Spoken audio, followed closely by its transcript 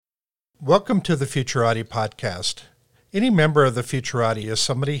Welcome to the Futurati podcast. Any member of the Futurati is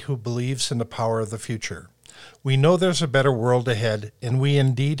somebody who believes in the power of the future. We know there's a better world ahead, and we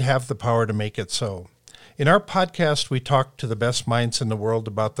indeed have the power to make it so. In our podcast, we talk to the best minds in the world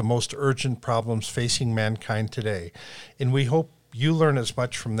about the most urgent problems facing mankind today, and we hope you learn as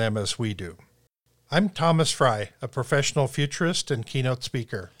much from them as we do. I'm Thomas Fry, a professional futurist and keynote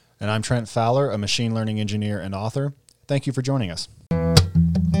speaker. And I'm Trent Fowler, a machine learning engineer and author. Thank you for joining us.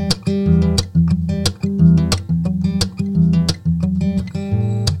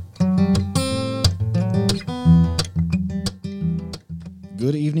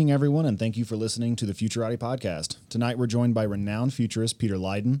 Good evening, everyone, and thank you for listening to the Futurati podcast. Tonight, we're joined by renowned futurist Peter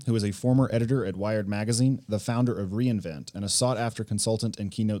Leiden, who is a former editor at Wired Magazine, the founder of reInvent, and a sought-after consultant and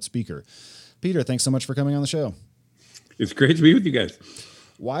keynote speaker. Peter, thanks so much for coming on the show. It's great to be with you guys.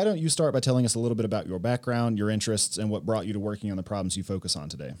 Why don't you start by telling us a little bit about your background, your interests, and what brought you to working on the problems you focus on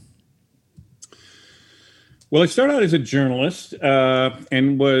today? Well, I started out as a journalist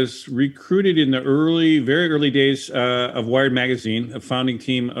and was recruited in the very early days of Wired Magazine, a founding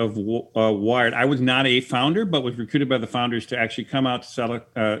team of Wired. I was not a founder, but was recruited by the founders to actually come out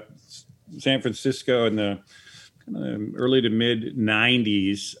to San Francisco in the early to mid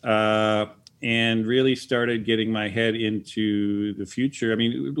 90s and really started getting my head into the future. I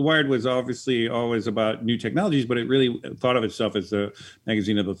mean, Wired was obviously always about new technologies, but it really thought of itself as a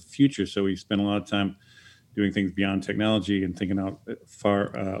magazine of the future. So we spent a lot of time doing things beyond technology and thinking out far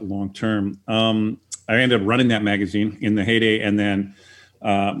long term. I ended up running that magazine in the heyday and then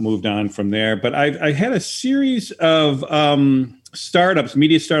moved on from there. But I had a series of startups,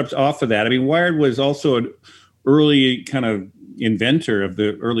 media startups off of that. I mean, Wired was also an early kind of inventor of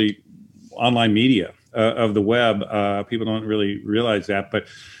the early online media of the web. People don't really realize that.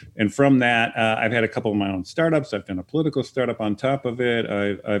 And from that, I've had a couple of my own startups. I've done a political startup on top of it.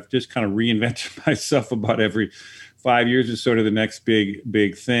 I've just kind of reinvented myself about every 5 years is sort of the next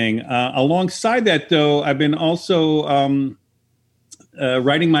big thing. Alongside that, though, I've been also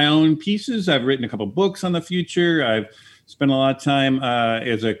writing my own pieces. I've written a couple of books on the future. I've spent a lot of time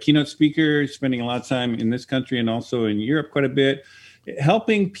as a keynote speaker, spending a lot of time in this country and also in Europe quite a bit,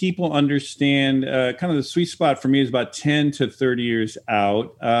 helping people understand kind of the sweet spot for me is about 10 to 30 years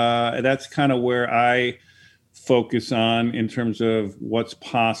out. That's kind of where I focus on in terms of what's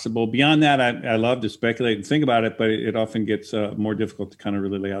possible. Beyond that, I love to speculate and think about it, but it often gets more difficult to kind of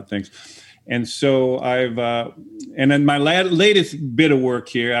really lay out things. And so and then my latest bit of work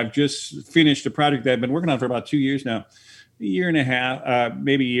here, I've just finished a project that I've been working on for about 2 years now. A year and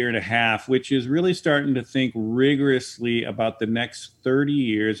a half, which is really starting to think rigorously about the next 30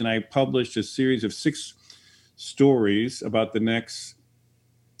 years. And I published a series of 6 stories about the next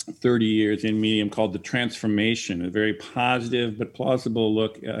 30 years in Medium called The Transformation, a very positive but plausible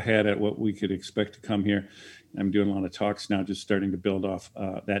look ahead at what we could expect to come here. I'm doing a lot of talks now, just starting to build off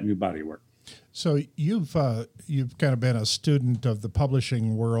that new body of work. So you've kind of been a student of the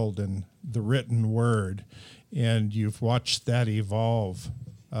publishing world and the written word, and you've watched that evolve.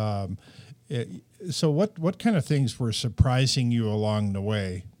 So what kind of things were surprising you along the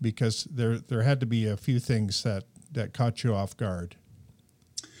way? Because there had to be a few things that caught you off guard.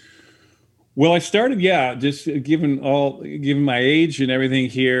 Well, I started, just given my age and everything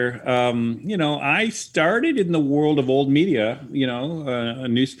here, I started in the world of old media, a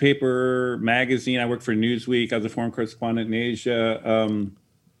newspaper, magazine. I worked for Newsweek. I was a foreign correspondent in Asia.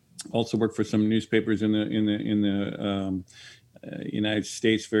 Also worked for some newspapers in the United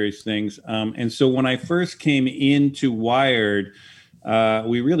States, various things. And so when I first came into Wired,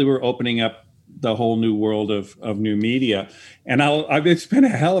 we really were opening up the whole new world of new media. And it's been a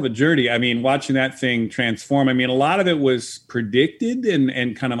hell of a journey. I mean, watching that thing transform. I mean, a lot of it was predicted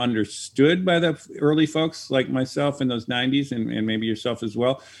and kind of understood by the early folks like myself in those 90s and maybe yourself as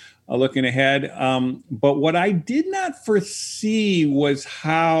well, looking ahead. But what I did not foresee was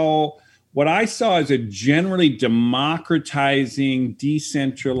how what I saw as a generally democratizing,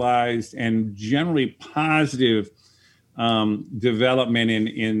 decentralized, and generally positive development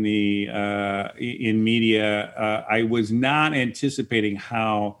in media. I was not anticipating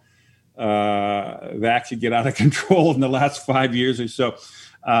how that could get out of control in the last 5 years or so,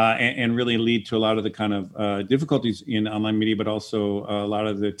 and really lead to a lot of the kind of difficulties in online media, but also a lot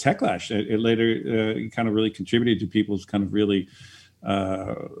of the techlash. It later kind of really contributed to people's kind of really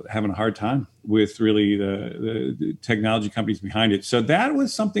having a hard time with really the technology companies behind it. So that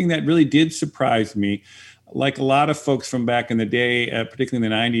was something that really did surprise me. Like a lot of folks from back in the day, particularly in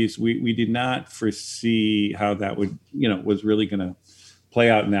the 90s, we did not foresee how that would, was really going to play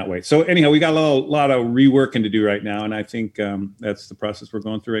out in that way. So anyhow, we got a lot of reworking to do right now, and I think that's the process we're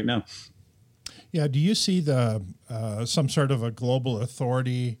going through right now. Yeah. Do you see some sort of a global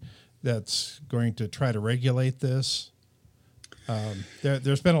authority that's going to try to regulate this?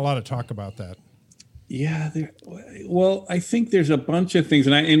 There's been a lot of talk about that. Yeah, well, I think there's a bunch of things.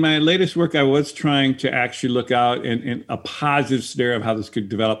 And in my latest work, I was trying to actually look out in a positive scenario of how this could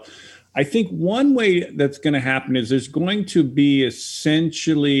develop. I think one way that's going to happen is there's going to be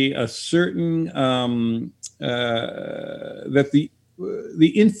essentially a certain, that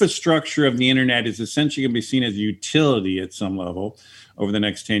the infrastructure of the internet is essentially going to be seen as a utility at some level over the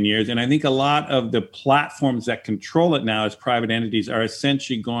next 10 years. And I think a lot of the platforms that control it now as private entities are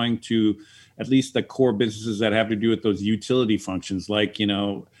essentially going to, at least the core businesses that have to do with those utility functions, like,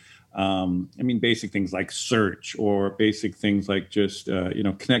 basic things like search or basic things like just,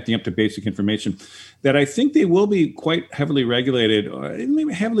 connecting up to basic information, that I think they will be quite heavily regulated.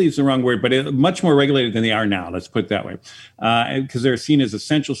 Maybe heavily is the wrong word, but much more regulated than they are now. Let's put it that way. Because they're seen as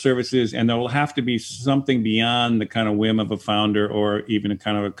essential services, and there will have to be something beyond the kind of whim of a founder or even a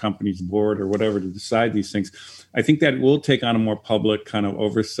kind of a company's board or whatever to decide these things. I think that will take on a more public kind of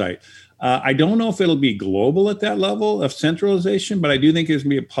oversight. I don't know if it'll be global at that level of centralization, but I do think there's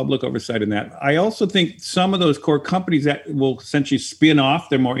going to be a public oversight in that. I also think some of those core companies that will essentially spin off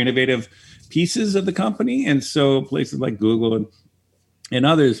their more innovative pieces of the company. And so places like Google and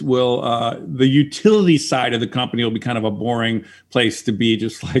others will, the utility side of the company will be kind of a boring place to be,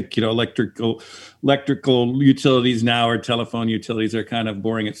 just like, electrical utilities now or telephone utilities are kind of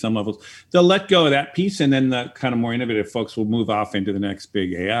boring at some levels. They'll let go of that piece, and then the kind of more innovative folks will move off into the next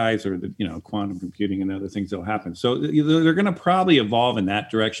big AIs or the, quantum computing and other things that'll happen. So they're going to probably evolve in that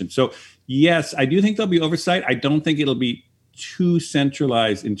direction. So yes, I do think there'll be oversight. I don't think it'll be too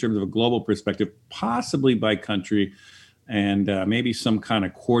centralized in terms of a global perspective, possibly by country, and maybe some kind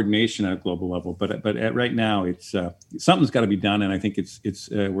of coordination at a global level. But right now, it's something's got to be done, and I think it's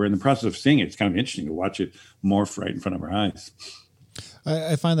we're in the process of seeing it. It's kind of interesting to watch it morph right in front of our eyes.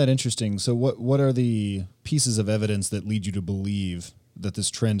 I find that interesting. So what are the pieces of evidence that lead you to believe that this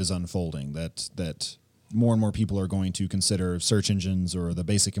trend is unfolding, that more and more people are going to consider search engines or the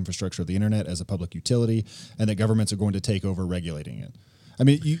basic infrastructure of the internet as a public utility, and that governments are going to take over regulating it? I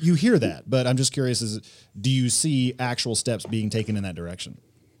mean, you hear that, but I'm just curious, do you see actual steps being taken in that direction?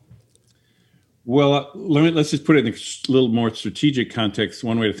 Well, let's just put it in a little more strategic context.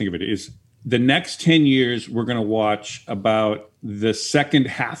 One way to think of it is the next 10 years, we're going to watch about the second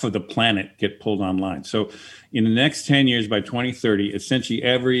half of the planet get pulled online. So in the next 10 years, by 2030, essentially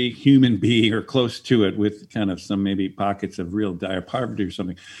every human being or close to it, with kind of some maybe pockets of real dire poverty or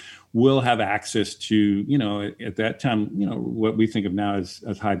something, will have access to, at that time, what we think of now as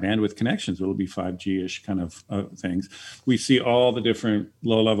high bandwidth connections. It'll be 5G-ish kind of things. We see all the different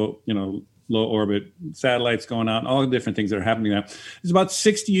low-level, low orbit satellites going out, all the different things that are happening now. There's about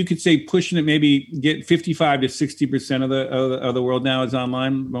 60, you could say, pushing it, maybe get 55 to 60% of the world now is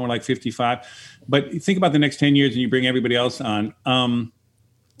online, more like 55. But think about the next 10 years and you bring everybody else on.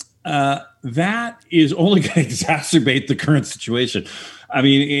 That is only going to exacerbate the current situation. I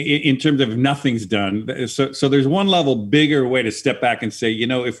mean, in terms of if nothing's done. So there's one level bigger way to step back and say,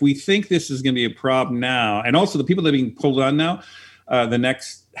 if we think this is going to be a problem now, and also the people that are being pulled on now, the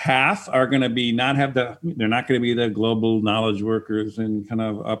next half are going to be they're not going to be the global knowledge workers and kind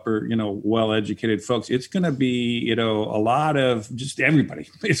of upper, well-educated folks. It's going to be, a lot of just everybody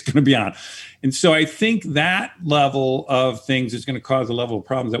is going to be on. And so I think that level of things is going to cause a level of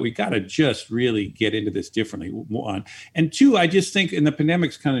problems that we got to just really get into this differently. One. And two, I just think, and the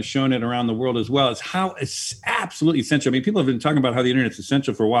pandemic's kind of shown it around the world as well, is how it's absolutely essential. I mean, people have been talking about how the internet's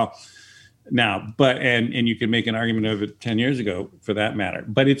essential for a while now, but and you can make an argument of it 10 years ago for that matter,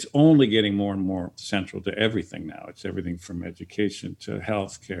 but it's only getting more and more central to everything now. It's everything from education to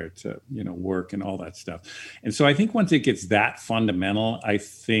healthcare to work and all that stuff. And so I think once it gets that fundamental, I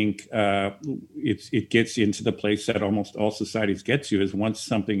think it gets into the place that almost all societies get to, is once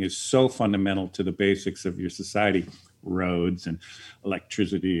something is so fundamental to the basics of your society, roads and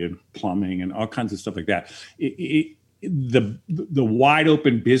electricity and plumbing and all kinds of stuff like that, the wide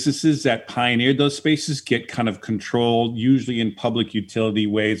open businesses that pioneered those spaces get kind of controlled, usually in public utility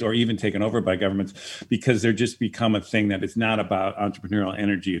ways, or even taken over by governments, because they're just become a thing that is not about entrepreneurial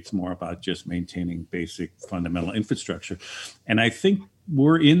energy. It's more about just maintaining basic fundamental infrastructure. And I think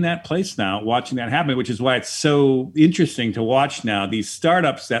we're in that place now, watching that happen, which is why it's so interesting to watch now these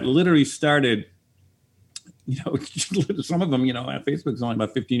startups that literally started some of them, Facebook's only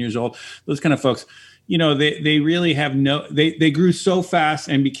about 15 years old. Those kind of folks, they really have they grew so fast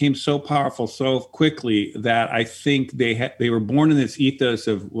and became so powerful so quickly that I think they were born in this ethos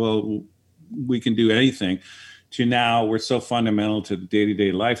of, well, we can do anything, to now we're so fundamental to the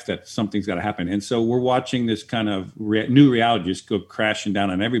day-to-day life that something's got to happen. And so we're watching this kind of new reality just go crashing down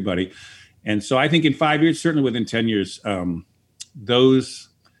on everybody. And so I think in 5 years, certainly within 10 years,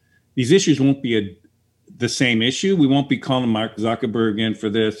 these issues won't be the same issue. We won't be calling Mark Zuckerberg in for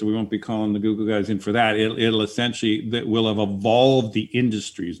this, or we won't be calling the Google guys in for that. It'll essentially, that will have evolved the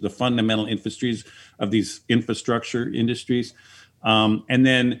industries, the fundamental industries of these infrastructure industries. And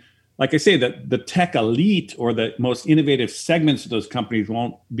then, like I say, the tech elite or the most innovative segments of those companies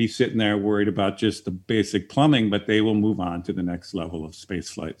won't be sitting there worried about just the basic plumbing, but they will move on to the next level of space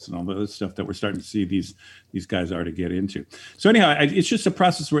flights and all the other stuff that we're starting to see these guys already get into. So anyhow, it's just a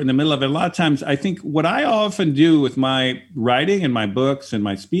process we're in the middle of it. A lot of times, I think what I often do with my writing and my books and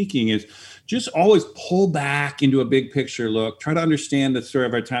my speaking is just always pull back into a big picture look, try to understand the story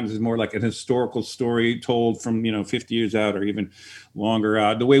of our times is more like an historical story told from, 50 years out or even longer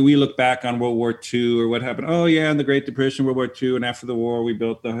out. The way we look back on World War II or what happened, oh yeah, in the Great Depression, World War II, and after the war, we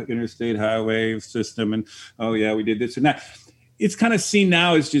built the interstate highway system, and oh yeah, we did this and that. It's kind of seen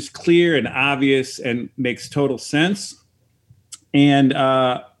now as just clear and obvious and makes total sense. And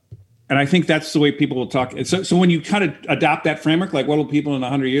I think that's the way people will talk. So when you kind of adopt that framework, like what will people in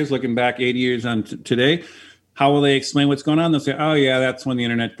 100 years, looking back 80 years on today, how will they explain what's going on? They'll say, oh yeah, that's when the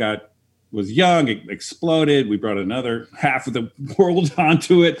internet was young, it exploded. We brought another half of the world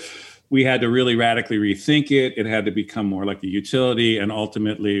onto it. We had to really radically rethink it. It had to become more like a utility, and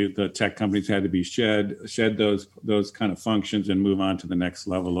ultimately the tech companies had to be shed those kind of functions and move on to the next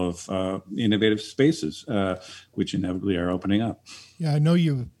level of innovative spaces, which inevitably are opening up. Yeah, I know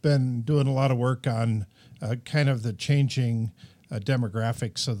you've been doing a lot of work on kind of the changing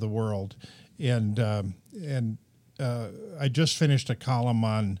demographics of the world, and I just finished a column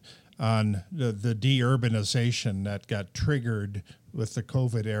on the de-urbanization that got triggered with the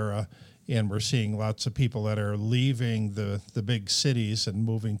COVID era, and we're seeing lots of people that are leaving the big cities and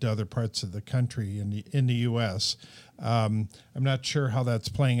moving to other parts of the country in the U.S. I'm not sure how that's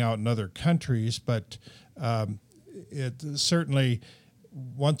playing out in other countries, but it certainly,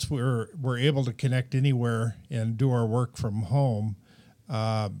 once we're able to connect anywhere and do our work from home,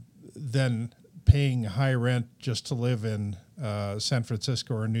 then paying high rent just to live in San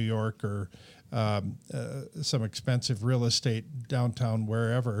Francisco or New York or some expensive real estate downtown,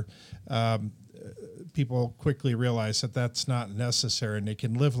 wherever, people quickly realize that that's not necessary, and they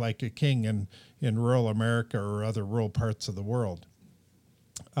can live like a king in rural America or other rural parts of the world.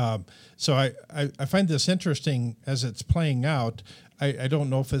 So I find this interesting as it's playing out. I don't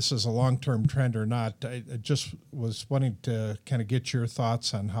know if this is a long-term trend or not. I just was wanting to kind of get your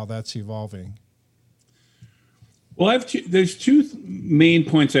thoughts on how that's evolving. Well, there's two main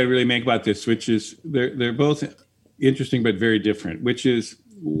points I really make about this, which is they're both interesting but very different, which is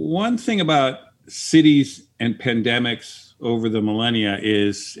one thing about cities and pandemics over the millennia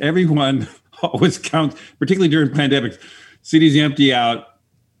is everyone always counts, particularly during pandemics, cities empty out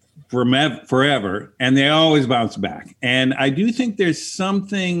forever, and they always bounce back. And I do think there's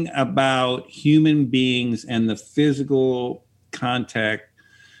something about human beings and the physical contact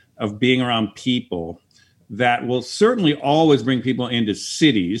of being around people that will certainly always bring people into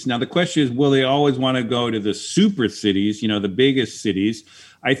cities. Now, the question is, will they always want to go to the super cities, the biggest cities?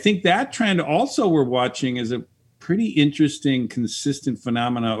 I think that trend also we're watching is a pretty interesting, consistent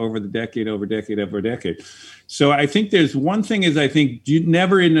phenomena over decade. So I think there's one thing is I think you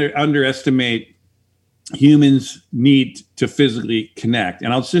never underestimate humans' need to physically connect.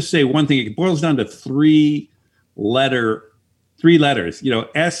 And I'll just say one thing, it boils down to three letters,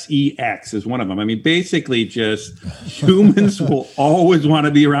 SEX is one of them. I mean, basically just humans will always want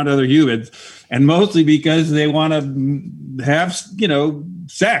to be around other humans, and mostly because they want to have,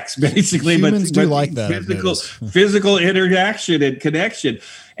 sex, basically. Humans do like that. Physical interaction and connection.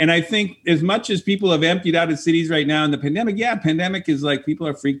 And I think as much as people have emptied out of cities right now in the pandemic is like people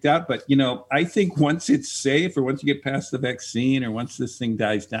are freaked out. But, I think once it's safe, or once you get past the vaccine, or once this thing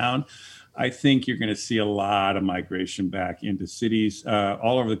dies down, I think you're going to see a lot of migration back into cities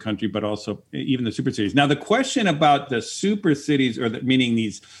all over the country, but also even the super cities. Now, the question about the super cities, meaning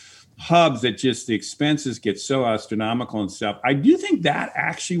these hubs that just the expenses get so astronomical and stuff, I do think that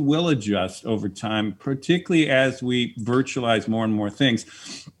actually will adjust over time, particularly as we virtualize more and more things.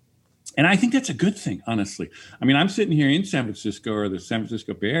 And I think that's a good thing, honestly. I mean, I'm sitting here in San Francisco or the San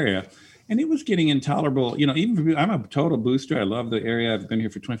Francisco Bay Area, and it was getting intolerable. Even for me, I'm a total booster. I love the area. I've been here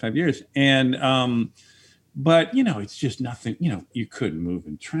for 25 years. And, But, it's just nothing, you couldn't move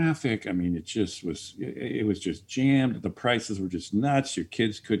in traffic. I mean, it was just jammed. The prices were just nuts. Your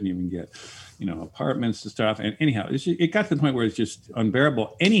kids couldn't even get, apartments and stuff. And anyhow, it got to the point where it's just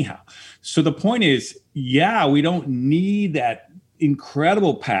unbearable anyhow. So the point is, yeah, we don't need that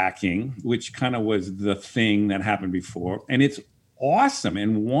incredible packing, which kind of was the thing that happened before. And it's awesome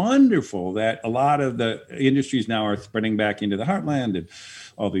and wonderful that a lot of the industries now are spreading back into the heartland, and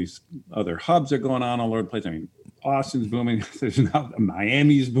all these other hubs are going on all over the place. I mean, Austin's booming. There's now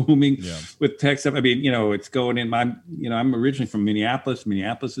Miami's booming with tech stuff. I mean, it's going in. I'm originally from Minneapolis.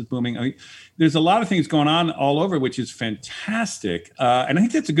 Minneapolis is booming. I mean, there's a lot of things going on all over, which is fantastic. And I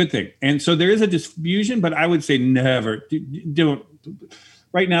think that's a good thing. And so there is a diffusion, but I would say never. Don't.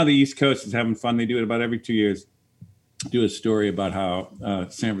 Right now, the East Coast is having fun. They do it about every 2 years. Do a story about how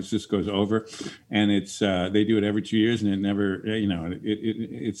San Francisco is over, and it's they do it every 2 years, and it never,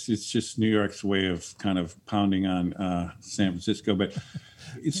 it's just New York's way of kind of pounding on San Francisco, but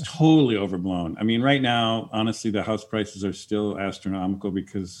it's totally overblown. I mean, right now, honestly, the house prices are still astronomical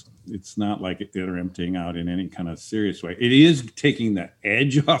because it's not like they're emptying out in any kind of serious way. It is taking the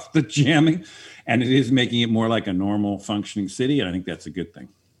edge off the jamming, and it is making it more like a normal functioning city, and I think that's a good thing.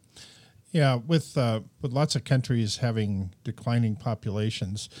 Yeah, with lots of countries having declining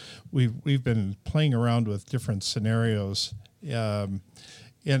populations, we've been playing around with different scenarios, and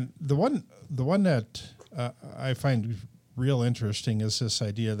the one that I find real interesting is this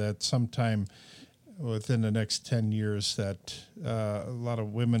idea that sometime within the next 10 years that a lot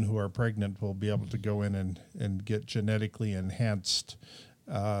of women who are pregnant will be able to go in and get genetically enhanced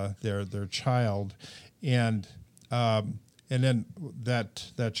their child, and then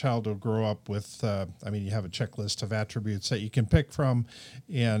that child will grow up with, you have a checklist of attributes that you can pick from,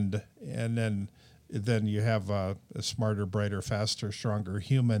 and then you have a smarter, brighter, faster, stronger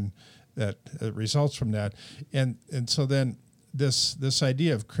human that results from that. And so then this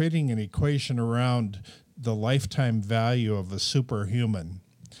idea of creating an equation around the lifetime value of a superhuman,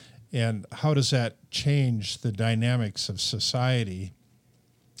 and how does that change the dynamics of society,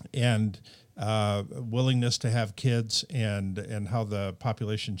 and willingness to have kids, and how the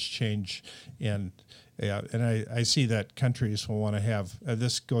populations change, and I see that countries will want to have.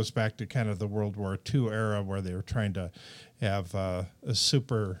 This goes back to kind of the World War II era where they were trying to have a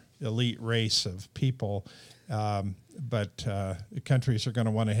super elite race of people, but countries are going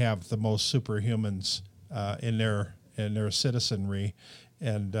to want to have the most superhumans in their citizenry,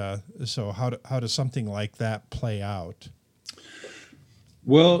 and so how does something like that play out?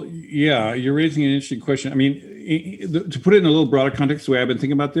 Well, yeah, you're raising an interesting question. I mean, to put it in a little broader context, the way I've been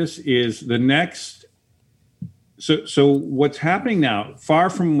thinking about this is the next. So what's happening now, far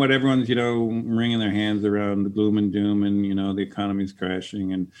from what everyone's, wringing their hands around the gloom and doom, and, the economy's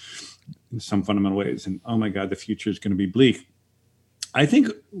crashing and in some fundamental ways, and oh my God, the future is going to be bleak. I think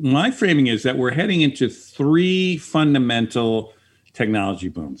my framing is that we're heading into three fundamental technology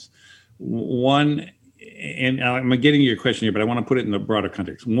booms. One, and I'm getting to your question here, but I want to put it in the broader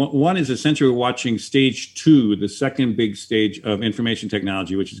context. One is essentially we're watching stage two, the second big stage of information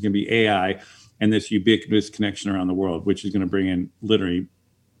technology, which is going to be AI and this ubiquitous connection around the world, which is going to bring in literally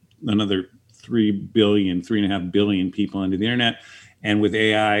another 3.5 billion people into the internet. And with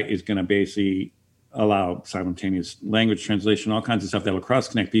AI is going to basically allow simultaneous language translation, all kinds of stuff that will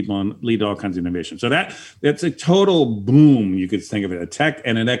cross-connect people and lead to all kinds of innovation. So that's a total boom, you could think of it, a tech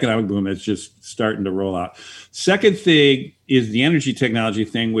and an economic boom that's just starting to roll out. Second thing is the energy technology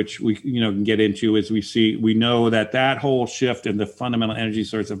thing, which we can get into as we know that whole shift in the fundamental energy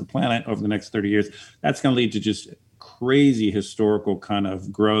source of the planet over the next 30 years, that's going to lead to just crazy historical kind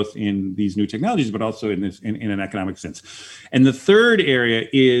of growth in these new technologies, but also in an economic sense. And the third area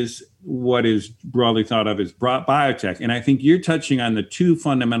is what is broadly thought of as biotech. And I think you're touching on the two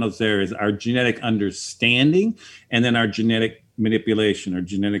fundamentals there is our genetic understanding and then our genetic manipulation or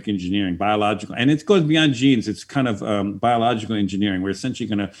genetic engineering, biological. And it goes beyond genes. It's kind of biological engineering. We're essentially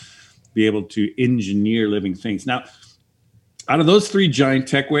going to be able to engineer living things. Now, out of those three giant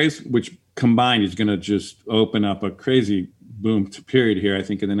tech waves, which combined is going to just open up a crazy boom period here, I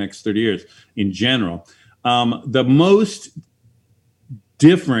think, in the next 30 years in general. The most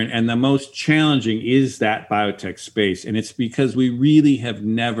different and the most challenging is that biotech space. And it's because we really have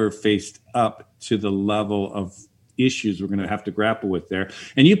never faced up to the level of issues we're going to have to grapple with there.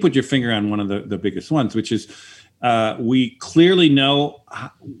 And you put your finger on one of the biggest ones, which is we clearly know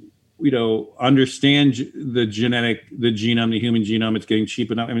understand the genome, the human genome. It's getting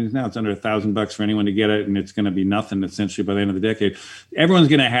cheap enough. I mean, now it's under $1,000 for anyone to get it, and it's going to be nothing essentially by the end of the decade. Everyone's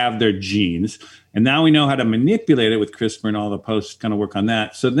going to have their genes, and now we know how to manipulate it with CRISPR and all the posts kind of work on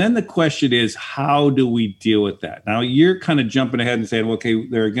that. So then the question is, how do we deal with that? Now you're kind of jumping ahead and saying, well, okay,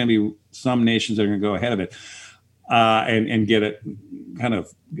 there are going to be some nations that are going to go ahead of it and get a kind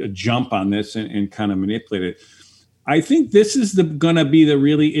of a jump on this and kind of manipulate it. I think this is going to be the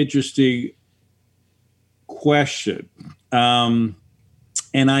really interesting question. And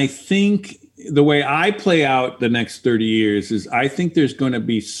I think the way I play out the next 30 years is I think there's going to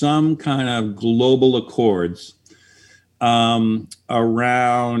be some kind of global accords around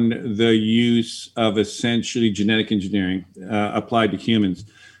the use of essentially genetic engineering applied to humans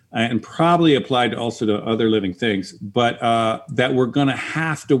and probably applied also to other living things, but that we're going to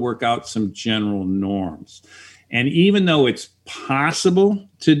have to work out some general norms. And even though it's possible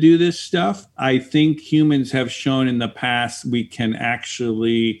to do this stuff, I think humans have shown in the past we can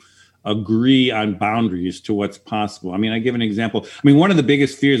actually agree on boundaries to what's possible. I mean, I give an example. I mean, one of the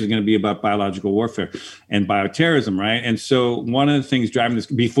biggest fears is going to be about biological warfare and bioterrorism, right? And so one of the things driving this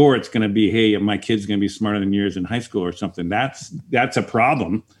before it's going to be, hey, my kid's going to be smarter than yours in high school or something. That's a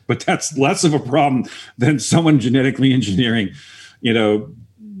problem, but that's less of a problem than someone genetically engineering,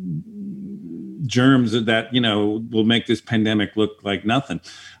 germs that will make this pandemic look like nothing,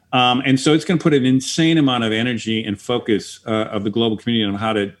 and so it's going to put an insane amount of energy and focus of the global community on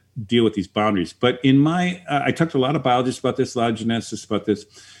how to deal with these boundaries. But in I talked to a lot of biologists about this, a lot of geneticists about this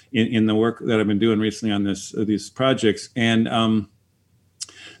in the work that I've been doing recently on these projects, and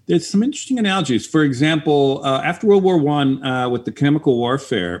there's some interesting analogies. For example, after World War I, with the chemical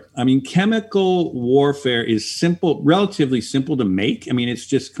warfare, I mean, chemical warfare is relatively simple to make. I mean, it's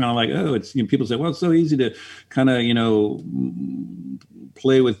just kind of like, people say, well, it's so easy to kind of,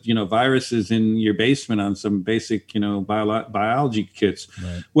 play with, viruses in your basement on some basic, biology kits.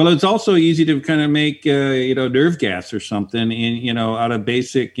 Right. Well, it's also easy to kind of make, nerve gas or something out of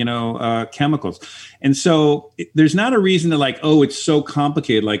basic, chemicals. And so there's not a reason to it's so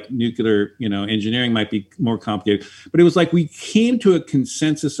complicated, like nuclear, engineering might be more complicated. But it was like we came to a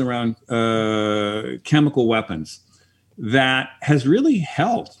consensus around chemical weapons that has really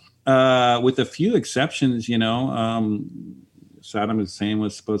held with a few exceptions, Saddam Hussein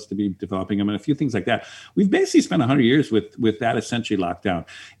was supposed to be developing them and a few things like that. We've basically spent 100 years with that essentially locked down.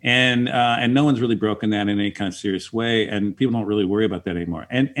 And no one's really broken that in any kind of serious way. And people don't really worry about that anymore.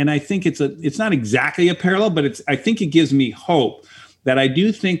 And I think it's not exactly a parallel, but I think it gives me hope that I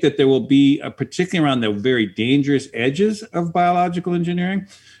do think that there will be, particularly around the very dangerous edges of biological engineering,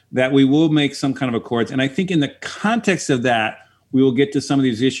 that we will make some kind of accords. And I think in the context of that, we will get to some of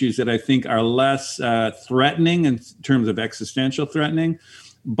these issues that I think are less threatening in terms of existential threatening,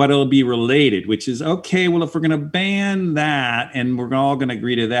 but it'll be related, which is, okay, well, if we're going to ban that and we're all going to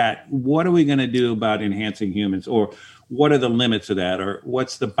agree to that, what are we going to do about enhancing humans? Or what are the limits of that? Or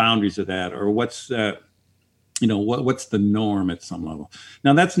what's the boundaries of that? Or what's what's the norm at some level?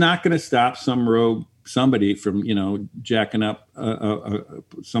 Now, that's not going to stop some rogue somebody from, jacking up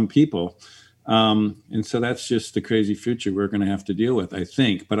some people. And so that's just the crazy future we're going to have to deal with, I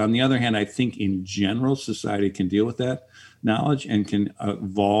think. But on the other hand, I think in general, society can deal with that knowledge and can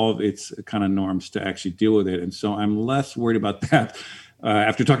evolve its kind of norms to actually deal with it. And so I'm less worried about that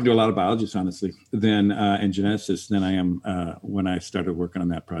after talking to a lot of biologists, honestly, and geneticists than I am when I started working on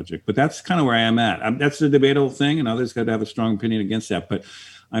that project. But that's kind of where I am at. That's a debatable thing, and others got to have a strong opinion against that. But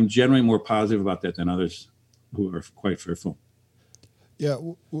I'm generally more positive about that than others who are quite fearful. Yeah,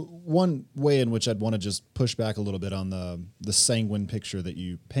 one way in which I'd want to just push back a little bit on the sanguine picture that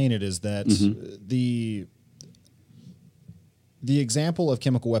you painted is that the example of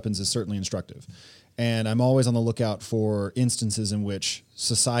chemical weapons is certainly instructive. And I'm always on the lookout for instances in which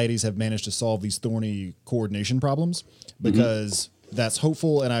societies have managed to solve these thorny coordination problems because that's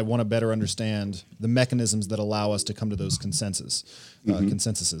hopeful, and I want to better understand the mechanisms that allow us to come to those consensuses,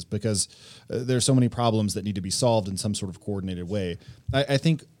 because there's so many problems that need to be solved in some sort of coordinated way. I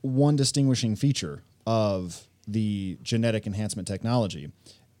think one distinguishing feature of the genetic enhancement technology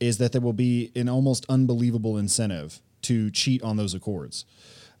is that there will be an almost unbelievable incentive to cheat on those accords,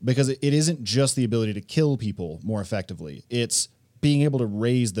 because it isn't just the ability to kill people more effectively. It's being able to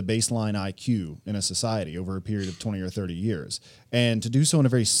raise the baseline IQ in a society over a period of 20 or 30 years, and to do so in a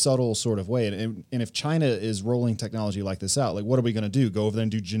very subtle sort of way. And if China is rolling technology like this out, like, what are we going to do? Go over there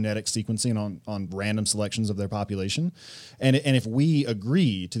and do genetic sequencing on random selections of their population? And if we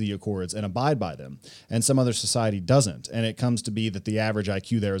agree to the accords and abide by them, and some other society doesn't, and it comes to be that the average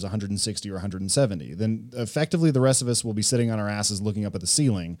IQ there is 160 or 170, then effectively the rest of us will be sitting on our asses looking up at the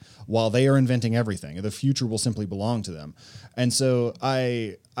ceiling while they are inventing everything. The future will simply belong to them. And so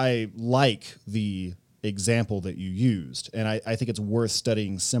I like the example that you used, and I think it's worth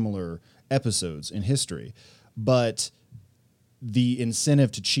studying similar episodes in history. But the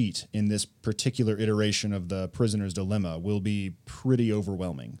incentive to cheat in this particular iteration of the prisoner's dilemma will be pretty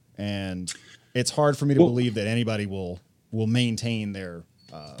overwhelming, and it's hard for me to believe that anybody will maintain the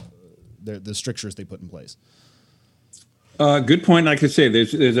strictures they put in place. Good point. Like I say,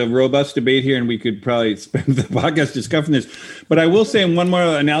 there's a robust debate here, and we could probably spend the podcast discussing this. But I will say, one more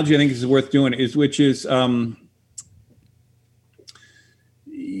analogy I think is worth doing which is, when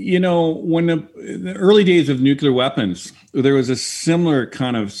the early days of nuclear weapons, there was a similar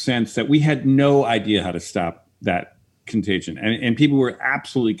kind of sense that we had no idea how to stop that contagion, and people were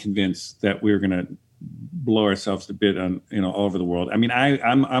absolutely convinced that we were going to blow ourselves to bit on all over the world. I mean,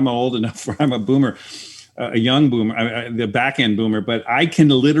 I'm old enough where I'm a boomer. A young boomer, the back end boomer, but I can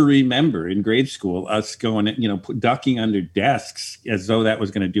literally remember in grade school us going, ducking under desks as though that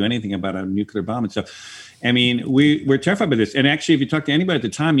was going to do anything about a nuclear bomb and stuff. I mean, we're terrified by this. And actually, if you talk to anybody at the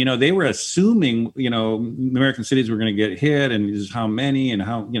time, they were assuming, American cities were going to get hit, and this is how many, and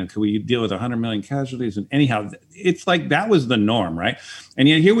how, could we deal with 100 million casualties? And anyhow, it's like that was the norm, right? And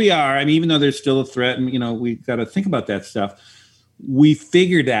yet here we are. I mean, even though there's still a threat, and we got to think about that stuff, we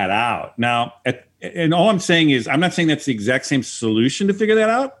figured that out. Now, and all I'm saying is, I'm not saying that's the exact same solution to figure that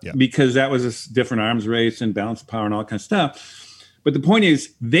out, because that was a different arms race and balance of power and all kinds of stuff. But the point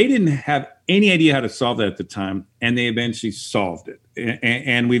is, they didn't have any idea how to solve that at the time, and they eventually solved it.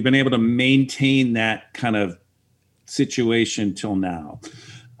 And we've been able to maintain that kind of situation till now.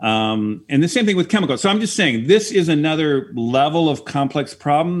 And the same thing with chemicals. So I'm just saying, this is another level of complex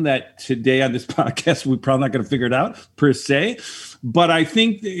problem that today on this podcast, we're probably not going to figure it out per se. But I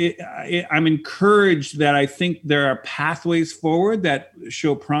think I'm encouraged that I think there are pathways forward that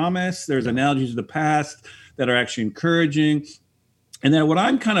show promise. There's analogies of the past that are actually encouraging. And then what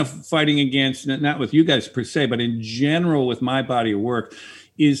I'm kind of fighting against, not with you guys per se, but in general with my body of work,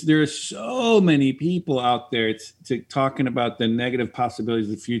 is there are so many people out there talking about the negative possibilities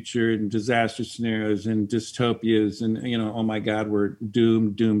of the future and disaster scenarios and dystopias and, oh my God, we're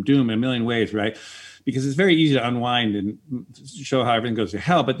doomed in a million ways, right? Because it's very easy to unwind and show how everything goes to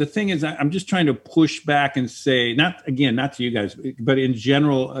hell. But the thing is, I'm just trying to push back and say, not to you guys, but in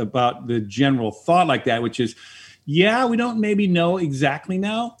general about the general thought like that, which is, yeah, we don't maybe know exactly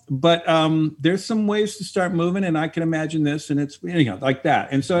now, but there's some ways to start moving, and I can imagine this, and it's like that.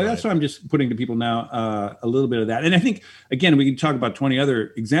 And so that's what I'm just putting to people now, a little bit of that. And I think, again, we can talk about 20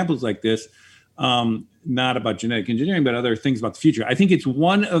 other examples like this, not about genetic engineering, but other things about the future. I think it's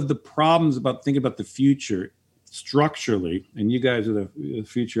one of the problems about thinking about the future structurally, and you guys are the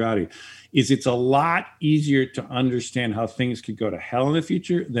futurati, is it's a lot easier to understand how things could go to hell in the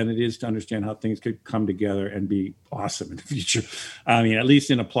future than it is to understand how things could come together and be awesome in the future. I mean, at least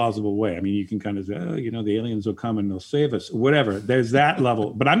in a plausible way. I mean, you can kind of say, the aliens will come and they'll save us, whatever. There's that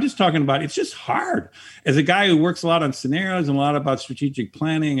level. But I'm just talking about, it's just hard. As a guy who works a lot on scenarios and a lot about strategic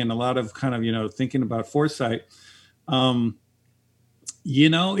planning and a lot of kind of, thinking about foresight,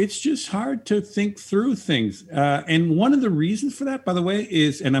 it's just hard to think through things. And one of the reasons for that, by the way,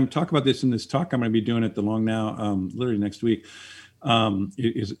 is, and I'm talking about this in this talk I'm going to be doing at the Long Now, literally next week,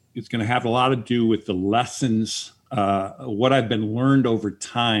 it's going to have a lot to do with the lessons, what I've been learned over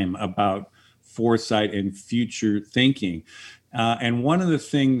time about foresight and future thinking. And one of the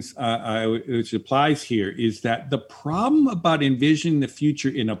things which applies here is that the problem about envisioning the future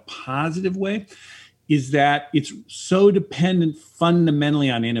in a positive way is that it's so dependent fundamentally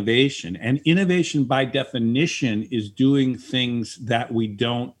on innovation. And innovation by definition is doing things that we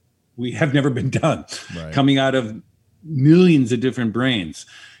have never been done, coming out of millions of different brains.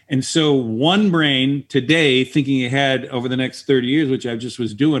 And so one brain today thinking ahead over the next 30 years, which I just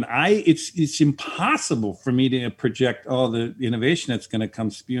was doing, it's impossible for me to project all the innovation that's going to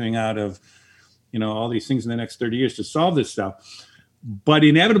come spewing out of, all these things in the next 30 years to solve this stuff. But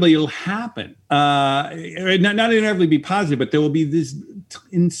inevitably it'll happen. Not inevitably be positive, but there will be this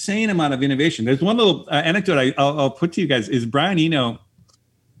insane amount of innovation. There's one little anecdote I'll put to you guys is Brian Eno,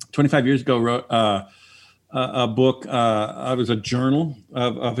 25 years ago, wrote a book. It was a journal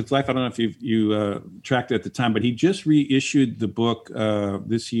of his life. I don't know if you tracked it at the time, but he just reissued the book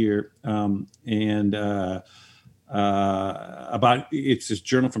this year, and about it's this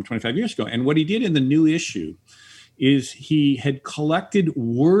journal from 25 years ago. And what he did in the new issue is he had collected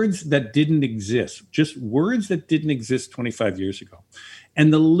words that didn't exist, just words that didn't exist 25 years ago.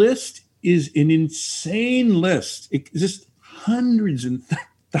 And the list is an insane list. It's just hundreds and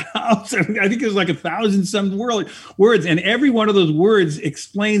thousands. I think it was like 1,000 some words. And every one of those words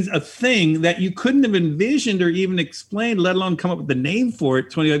explains a thing that you couldn't have envisioned or even explained, let alone come up with the name for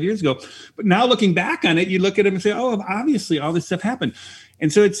it 25 years ago. But now looking back on it, you look at it and say, oh, obviously all this stuff happened.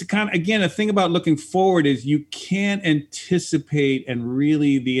 And so it's kind of, again, a thing about looking forward is you can't anticipate and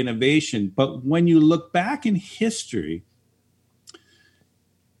really the innovation. But when you look back in history,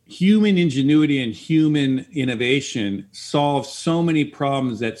 human ingenuity and human innovation solved so many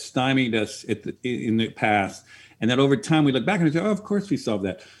problems that stymied us in the past. And that over time we look back and we say, oh, of course we solved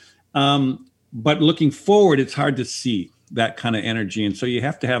that. But looking forward, it's hard to see that kind of energy. And so you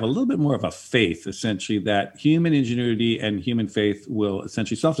have to have a little bit more of a faith, essentially, that human ingenuity and human faith will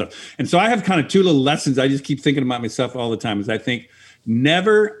essentially solve stuff. And so I have kind of two little lessons I just keep thinking about myself all the time is I think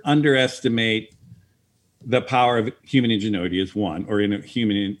never underestimate the power of human ingenuity is one, or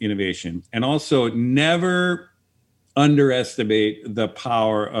human innovation. And also never underestimate the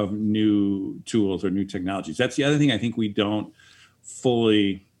power of new tools or new technologies. That's the other thing I think we don't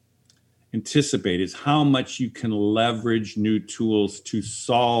fully anticipate is how much you can leverage new tools to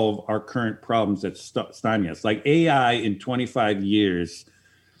solve our current problems that stymie us. Like AI in 25 years,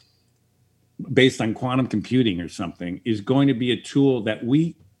 based on quantum computing or something, is going to be a tool that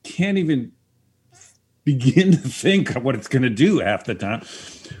we can't even begin to think of what it's going to do half the time.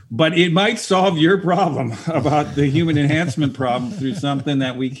 But it might solve your problem about the human enhancement problem through something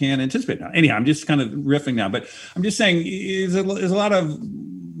that we can't anticipate now. Anyhow, I'm just kind of riffing now, but I'm just saying there's a lot of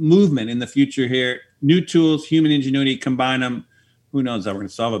movement in the future here. New tools, human ingenuity, combine them. Who knows how we're going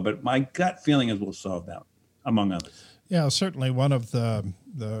to solve it? But my gut feeling is we'll solve that, among others. Yeah, certainly one of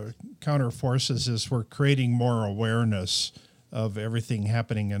the counter forces is we're creating more awareness of everything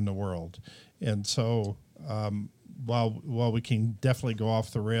happening in the world. And so while we can definitely go off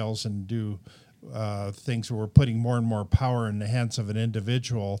the rails and do things where we're putting more and more power in the hands of an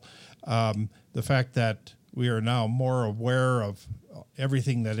individual, the fact that we are now more aware of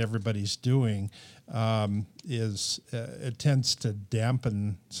everything that everybody's doing it tends to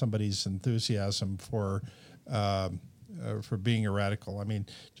dampen somebody's enthusiasm for being a radical. I mean,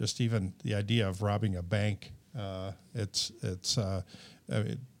 just even the idea of robbing a bank,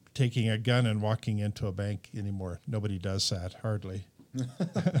 taking a gun and walking into a bank anymore. Nobody does that, hardly.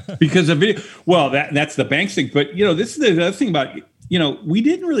 Because of video. Well, that's the bank thing. But, this is the other thing about, we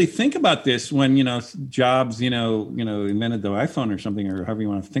didn't really think about this when, Jobs, invented the iPhone or something, or however you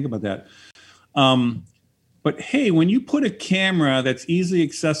want to think about that. But hey, when you put a camera that's easily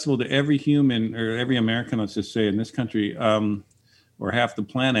accessible to every human or every American, let's just say in this country, or half the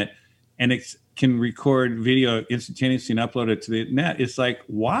planet, and it can record video instantaneously and upload it to the net, it's like,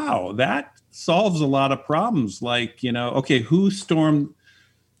 wow, that solves a lot of problems. Like, okay, who stormed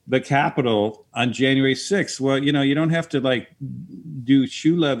the Capitol on January 6th? Well, you don't have to do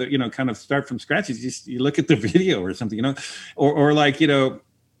shoe leather, kind of start from scratch. You look at the video or something, or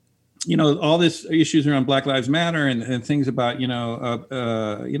all this issues around Black Lives Matter and things about,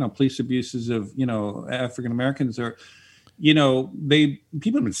 police abuses of, African Americans, or,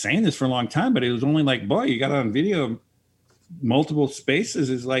 people have been saying this for a long time, but it was only like, boy, you got it on video, multiple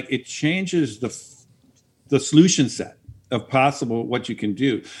spaces, is like, it changes the solution set of possible what you can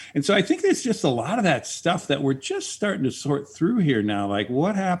do. And so I think there's just a lot of that stuff that we're just starting to sort through here now. Like,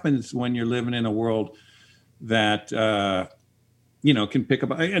 what happens when you're living in a world that, can pick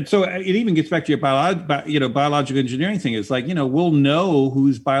up. And so it even gets back to your biological engineering thing. It's like, we'll know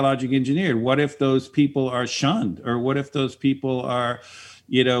who's biologically engineered. What if those people are shunned? Or what if those people are,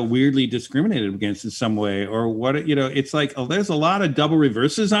 weirdly discriminated against in some way? Or what, it's like, there's a lot of double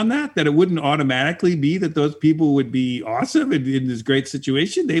reverses on that it wouldn't automatically be that those people would be awesome in this great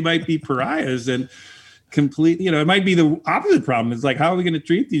situation. They might be pariahs and completely, it might be the opposite problem. It's like, how are we going to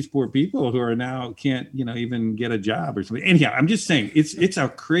treat these poor people who are now can't, even get a job or something? Anyhow, I'm just saying it's a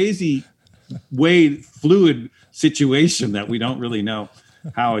crazy fluid situation that we don't really know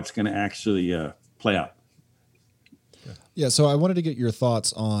how it's going to actually play out. Yeah, so I wanted to get your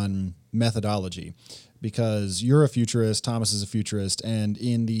thoughts on methodology, because you're a futurist, Thomas is a futurist, and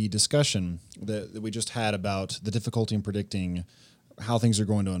in the discussion that we just had about the difficulty in predicting how things are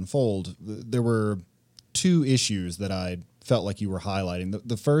going to unfold, there were two issues that I felt like you were highlighting.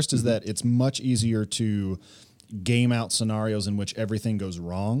 The first is that it's much easier to game out scenarios in which everything goes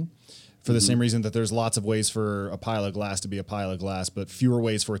wrong, for the same reason that there's lots of ways for a pile of glass to be a pile of glass, but fewer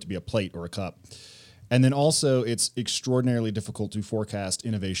ways for it to be a plate or a cup. And then also, it's extraordinarily difficult to forecast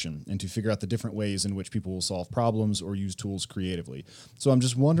innovation and to figure out the different ways in which people will solve problems or use tools creatively. So I'm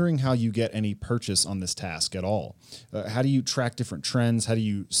just wondering how you get any purchase on this task at all. How do you track different trends? How do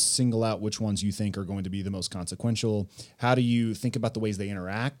you single out which ones you think are going to be the most consequential? How do you think about the ways they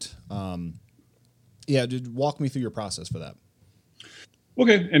interact? Walk me through your process for that.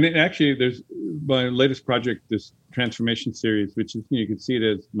 Okay, and actually, there's my latest project, this transformation series, which is, you can see it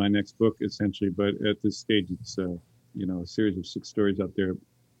as my next book essentially, but at this stage, it's a series of 6 stories out there,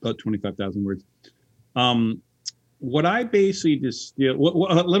 about 25,000 words. What I basically distill,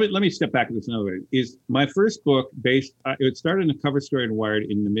 let me step back to this another way. Is my first book it started in a cover story in Wired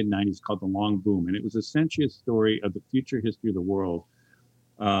in the mid '90s called The Long Boom, and it was essentially a story of the future history of the world.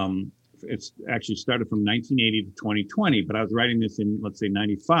 It's actually started from 1980 to 2020, but I was writing this in, let's say,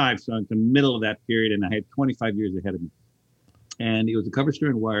 95. So it's the middle of that period, and I had 25 years ahead of me. And it was a cover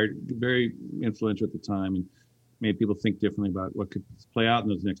story in Wired, very influential at the time, and made people think differently about what could play out in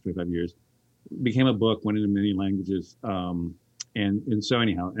those next 25 years. It became a book, went into many languages. And so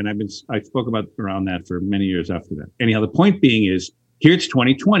anyhow, and I spoke about around that for many years after that. Anyhow, the point being is, here it's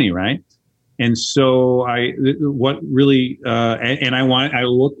 2020, right? And so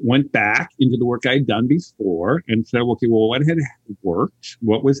went back into the work I had done before and said, okay, well, what had worked,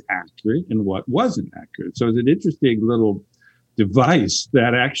 what was accurate, and what wasn't accurate. So it's an interesting little device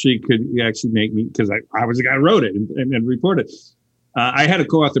that could make me, because I was the guy who wrote it and reported it. I had a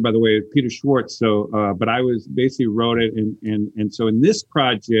co-author, by the way, Peter Schwartz. So, but I was basically wrote it, and so in this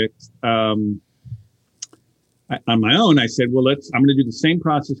project, on my own, I said, well, I'm going to do the same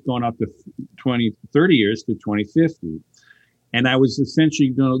process going up to 30 years to 2050. And I was essentially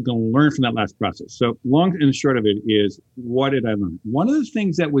going to learn from that last process. So long and short of it is, what did I learn? One of the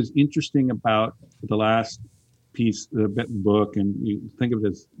things that was interesting about the last piece, the book, and you think of it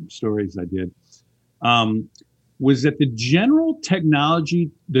as stories I did, was that the general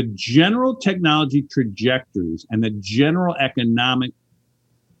technology trajectories and the general economic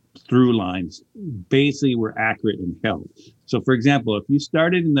through lines basically were accurate and held. So, for example, if you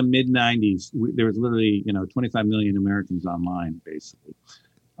started in the mid '90s, there was literally 25 million Americans online, basically,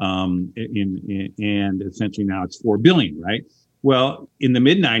 and essentially now it's 4 billion, right? Well, in the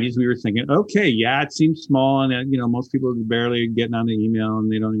mid '90s, we were thinking, okay, yeah, it seems small, and most people are barely getting on the email,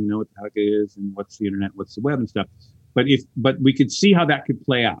 and they don't even know what the heck it is, and what's the internet, what's the web, and stuff. But we could see how that could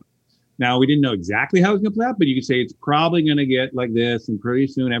play out. Now, we didn't know exactly how it was going to play out, but you could say it's probably going to get like this, and pretty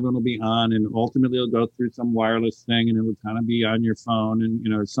soon everyone will be on, and ultimately it'll go through some wireless thing, and it will kind of be on your phone,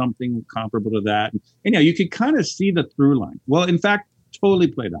 and something comparable to that. And you could kind of see the through line. Well, in fact, totally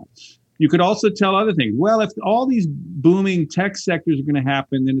played out. You could also tell other things. Well, if all these booming tech sectors are going to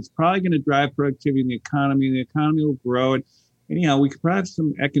happen, then it's probably going to drive productivity in the economy, and the economy will grow. And anyhow, we could probably have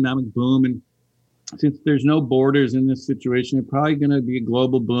some economic boom, and since there's no borders in this situation, it's probably going to be a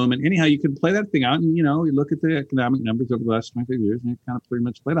global boom. And anyhow, you can play that thing out, and you look at the economic numbers over the last 25 years, and it kind of pretty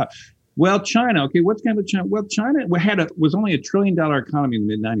much played out. Well, China, okay, what's kind of China? Well, China was only $1 trillion economy in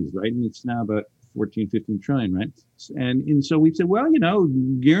the mid '90s, right? And it's now about 14, 15 trillion, right? And so we said, well,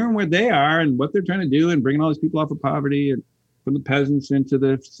 given where they are and what they're trying to do, and bringing all these people off of poverty and from the peasants into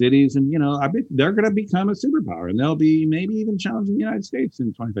the cities, and I bet they're going to become a superpower, and they'll be maybe even challenging the United States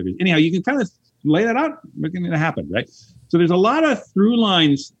in 25 years. Anyhow, you can kind of lay that out, making it happen, right? So there's a lot of through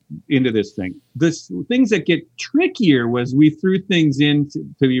lines into this thing. Things that get trickier was we threw things into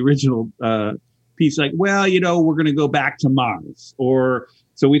the original piece, like, well, we're going to go back to Mars, or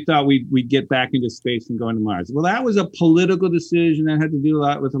so we thought we'd get back into space and go into Mars. Well, that was a political decision that had to do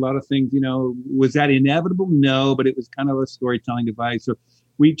with a lot of things. Was that inevitable? No, but it was kind of a storytelling device. So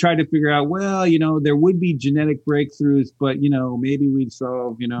we tried to figure out, well, there would be genetic breakthroughs, but, maybe we'd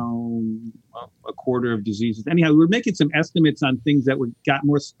solve, a quarter of diseases. Anyhow, we were making some estimates on things that got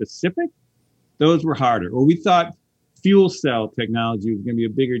more specific. Those were harder. Or we thought fuel cell technology was going to be a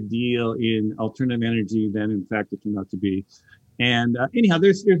bigger deal in alternative energy than, in fact, it turned out to be. And anyhow,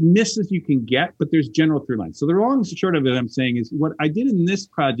 there's misses you can get, but there's general through lines. So the long and short of it, I'm saying, is what I did in this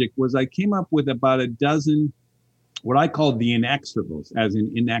project was I came up with about a dozen what I call the inexorables, as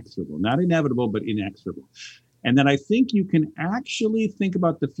in inexorable, not inevitable, but inexorable. And then I think you can actually think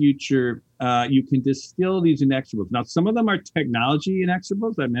about the future. You can distill these inexorables. Now, some of them are technology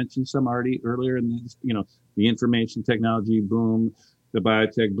inexorables. I mentioned some already earlier in this, the information technology boom. the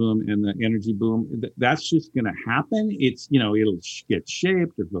biotech boom and the energy boom. That's just going to happen. It's, it'll get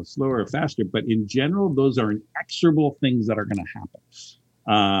shaped or go slower or faster. But in general, those are inexorable things that are going to happen.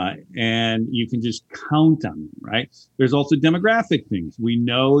 And you can just count on them, right? There's also demographic things. We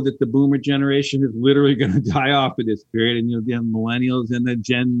know that the boomer generation is literally going to die off at this period, and the millennials and the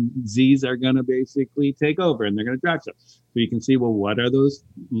Gen Zs are going to basically take over, and they're going to drive stuff. So you can see, well, what are those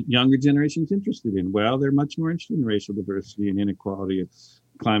younger generations interested in? Well, they're much more interested in racial diversity and inequality and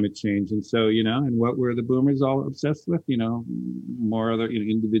climate change. And so, and what were the boomers all obsessed with? More other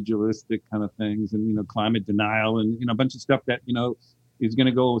individualistic kind of things, and, climate denial and, a bunch of stuff that, is going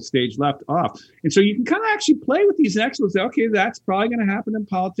to go stage left off. And so you can kind of actually play with these experts. Say, okay, that's probably going to happen in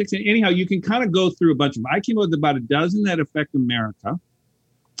politics. And anyhow, you can kind of go through a bunch of them. I came up with about a dozen that affect America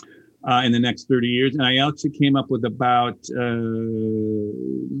in the next 30 years. And I actually came up with about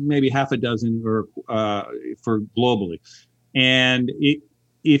maybe half a dozen or for globally. And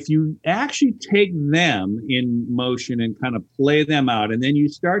if you actually take them in motion and kind of play them out, and then you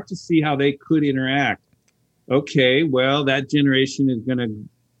start to see how they could interact. Okay, well, that generation is going to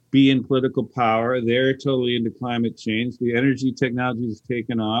be in political power. They're totally into climate change. The energy technology is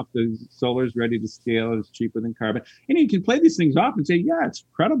taken off. The solar is ready to scale. It's cheaper than carbon. And you can play these things off and say, yeah, it's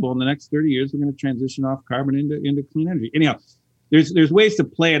credible. In the next 30 years, we're going to transition off carbon into clean energy. Anyhow, there's ways to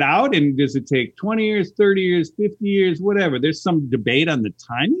play it out. And does it take 20 years, 30 years, 50 years, whatever? There's some debate on the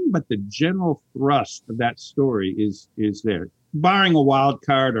timing, but the general thrust of that story is there, barring a wild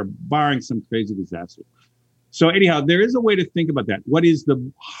card or barring some crazy disaster. So anyhow, there is a way to think about that. What is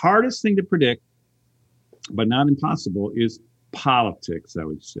the hardest thing to predict, but not impossible, is politics, I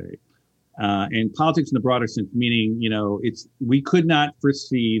would say. And politics in the broader sense, meaning, we could not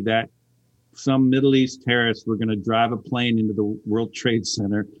foresee that some Middle East terrorists were going to drive a plane into the World Trade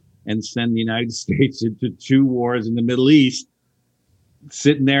Center and send the United States into 2 wars in the Middle East,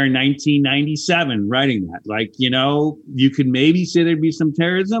 sitting there in 1997 writing that. Like, you could maybe say there'd be some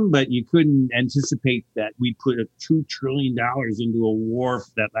terrorism, but you couldn't anticipate that we put $2 trillion into a war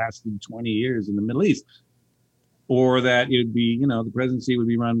that lasted 20 years in the Middle East, or that it would be, the presidency would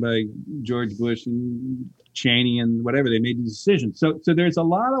be run by George Bush and Cheney and whatever. They made these decisions. So there's a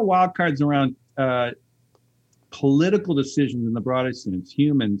lot of wild cards around political decisions in the broadest sense,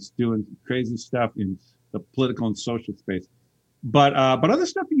 humans doing crazy stuff in the political and social space. But other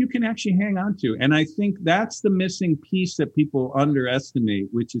stuff that you can actually hang on to. And I think that's the missing piece that people underestimate,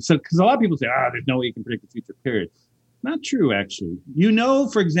 which is, because a lot of people say, there's no way you can predict the future, period. Not true, actually.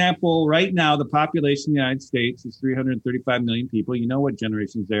 For example, right now, the population in the United States is 335 million people. You know what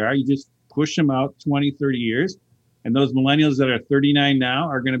generations they are. You just push them out 20, 30 years. And those millennials that are 39 now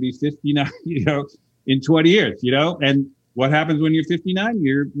are going to be 59, in 20 years, and what happens when you're 59?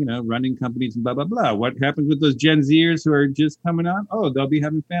 You're, running companies and blah, blah, blah. What happens with those Gen Zers who are just coming on? Oh, they'll be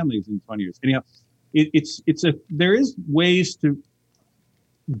having families in 20 years. Anyhow, there is ways to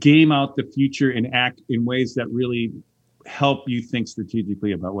game out the future and act in ways that really help you think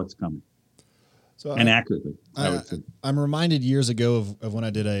strategically about what's coming. Accurately, I would say. I'm reminded years ago of when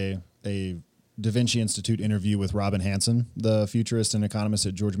I did a Da Vinci Institute interview with Robin Hanson, the futurist and economist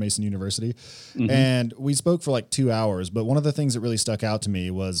at George Mason University. Mm-hmm. And we spoke for like 2 hours. But one of the things that really stuck out to me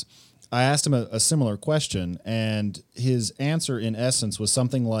was I asked him a similar question, and his answer in essence was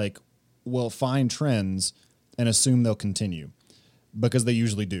something like, well, find trends and assume they'll continue, because they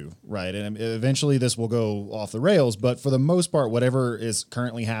usually do, right? And eventually this will go off the rails, but for the most part, whatever is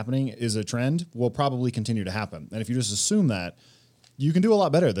currently happening is a trend will probably continue to happen. And if you just assume that, you can do a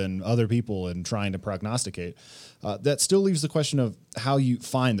lot better than other people in trying to prognosticate. That still leaves the question of how you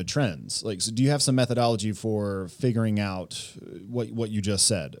find the trends. Like, so do you have some methodology for figuring out what you just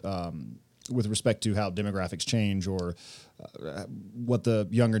said with respect to how demographics change or what the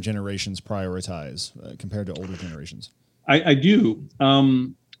younger generations prioritize compared to older generations? I do.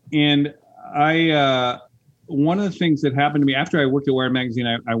 And one of the things that happened to me after I worked at Wired Magazine,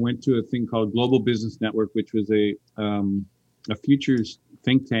 I went to a thing called Global Business Network, which was a futures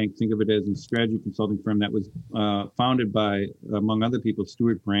think tank. Think of it as a strategy consulting firm that was founded by, among other people,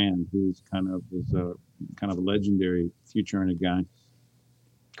 Stuart Brand, who's kind of a legendary future-oriented guy,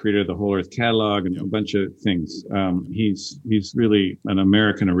 creator of the Whole Earth Catalog and a bunch of things. He's really an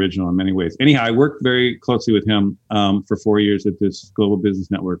American original in many ways. Anyhow, I worked very closely with him for 4 years at this Global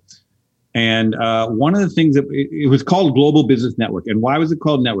Business Network. And one of the things that it was called Global Business Network. And why was it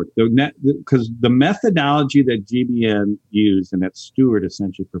called network? Because the methodology that GBN used and that Stuart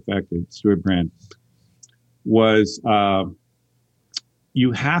essentially perfected, Stuart Brand, was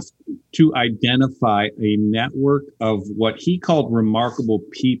you have to identify a network of what he called remarkable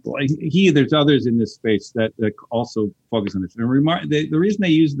people. There's others in this space that also focus on this. And the reason they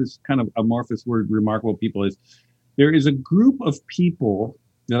use this kind of amorphous word, remarkable people, is there is a group of people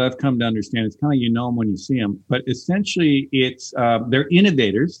that I've come to understand. It's kind of, you know them when you see them, but essentially they're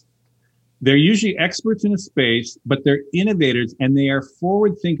innovators. They're usually experts in a space, but they're innovators and they are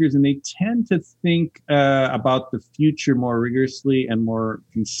forward thinkers, and they tend to think about the future more rigorously and more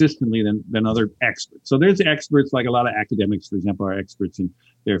consistently than other experts. So there's experts, like a lot of academics, for example, are experts in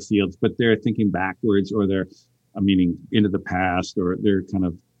their fields, but they're thinking backwards, or they're meaning into the past, or they're kind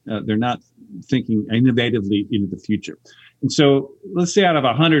of they're not thinking innovatively into the future. And so let's say out of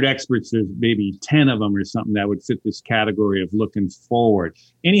 100 experts, there's maybe 10 of them or something that would fit this category of looking forward.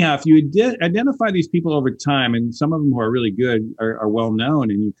 Anyhow, if you identify these people over time, and some of them who are really good are well known,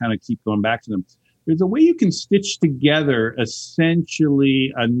 and you kind of keep going back to them, there's a way you can stitch together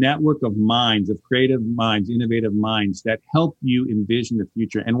essentially a network of minds, of creative minds, innovative minds that help you envision the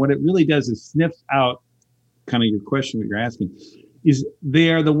future. And what it really does is sniffs out kind of your question, what you're asking, is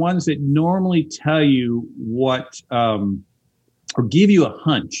they are the ones that normally tell you what, or give you a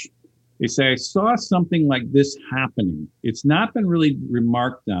hunch. They say, I saw something like this happening. It's not been really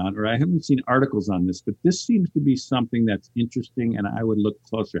remarked on, or I haven't seen articles on this, but this seems to be something that's interesting and I would look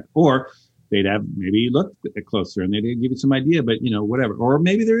closer at. Or they'd have maybe looked closer and they'd give you some idea, but whatever. Or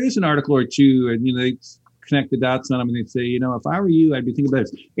maybe there is an article or two and, they connect the dots on them and they'd say, if I were you, I'd be thinking about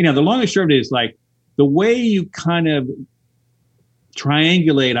this. The long and short of it is, like, the way you kind of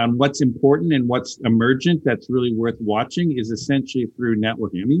triangulate on what's important and what's emergent that's really worth watching is essentially through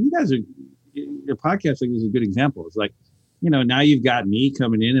networking. I mean, you guys your podcast is a good example. It's like, now you've got me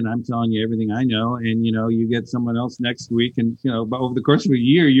coming in and I'm telling you everything I know, and you get someone else next week, and but over the course of a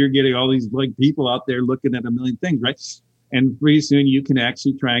year you're getting all these like people out there looking at a million things, right? And pretty soon you can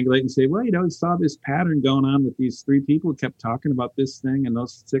actually triangulate and say, well, I saw this pattern going on with these 3 people, kept talking about this thing, and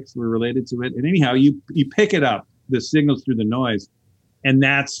those 6 were related to it. And anyhow, you pick it up, the signals through the noise. And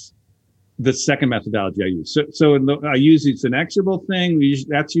that's the second methodology I use. So I use it's an inexorable thing.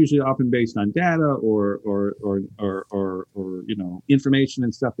 That's usually often based on data or information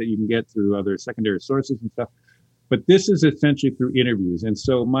and stuff that you can get through other secondary sources and stuff. But this is essentially through interviews. And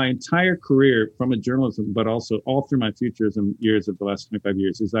so my entire career, from a journalism, but also all through my futurism years of the last 25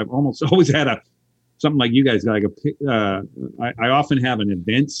 years, is I've almost always had something like you guys got, like I often have an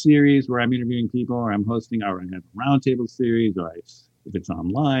event series where I'm interviewing people, or I'm hosting, or I have a roundtable series, or if it's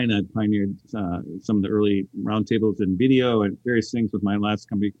online, I pioneered some of the early roundtables in video and various things with my last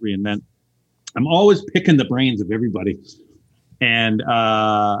company, Reinvent. I'm always picking the brains of everybody, and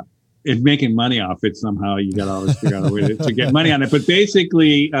making money off it somehow. You got to always figure out a way to get money on it. But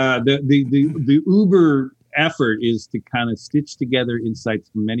basically, the uber effort is to kind of stitch together insights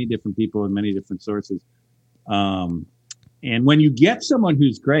from many different people and many different sources. And when you get someone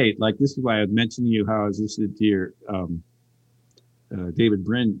who's great, like this is why I mentioned to you how I was listening to your David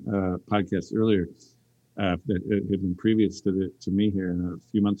Brin podcast earlier that had been previous to me here a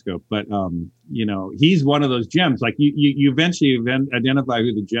few months ago. But he's one of those gems. Like you eventually identify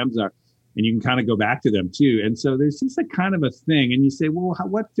who the gems are, and you can kind of go back to them too. And so there's just a kind of a thing, and you say, well,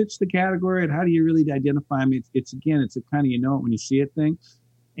 what fits the category, and how do you really identify them? It's a kind of it when you see it thing.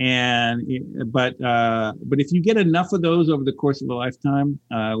 But if you get enough of those over the course of a lifetime,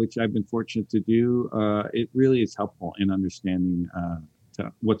 which I've been fortunate to do, it really is helpful in understanding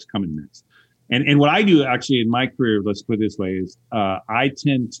what's coming next. And what I do actually in my career, let's put it this way, is I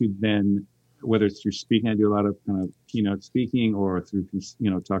tend to then, whether it's through speaking, I do a lot of kind of keynote speaking, or through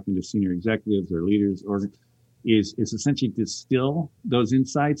talking to senior executives or leaders, or is essentially distill those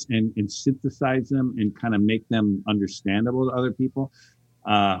insights and synthesize them and kind of make them understandable to other people.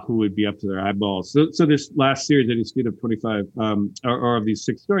 Who would be up to their eyeballs. So this last series that is of 25, or of these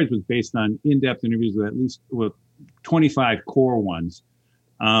 6 stories, was based on in-depth interviews with at least 25 core ones.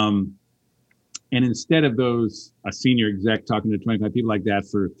 And instead of a senior exec talking to 25 people like that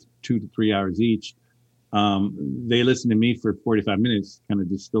for 2 to 3 hours each, they listen to me for 45 minutes, kind of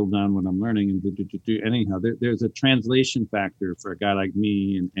distill down what I'm learning. And anyhow, there's a translation factor for a guy like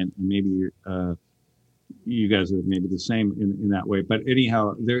me, and maybe you guys are maybe the same in that way. But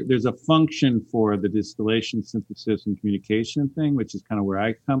anyhow, there's a function for the distillation, synthesis, and communication thing, which is kind of where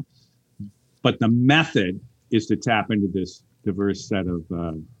I come. But the method is to tap into this diverse set of,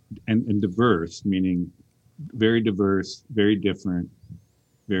 and diverse, meaning very diverse, very different,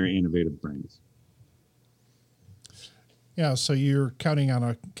 very innovative brains. Yeah, so you're counting on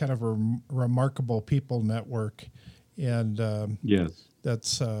a kind of a remarkable people network. And yes,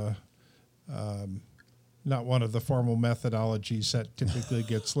 that's... not one of the formal methodologies that typically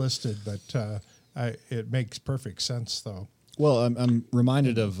gets listed, but it makes perfect sense, though. Well, I'm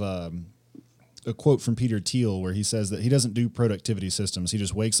reminded of a quote from Peter Thiel where he says that he doesn't do productivity systems. He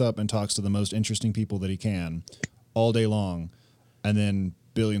just wakes up and talks to the most interesting people that he can all day long, and then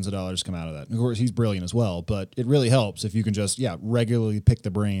billions of dollars come out of that. Of course, he's brilliant as well, but it really helps if you can just, regularly pick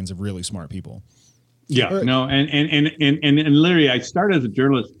the brains of really smart people. Yeah, no, and literally, I started as a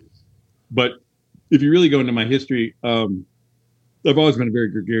journalist, but if you really go into my history, I've always been a very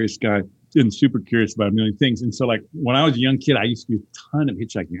gregarious guy and super curious about a million things. And so, like, when I was a young kid, I used to do a ton of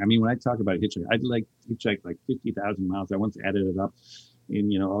hitchhiking. I mean, when I talk about hitchhiking, I'd like hitchhike like 50,000 miles. I once added it up in,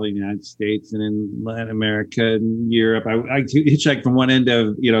 all the United States and in Latin America and Europe. I hitchhiked from one end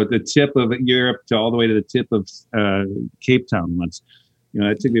of, the tip of Europe to all the way to the tip of Cape Town once.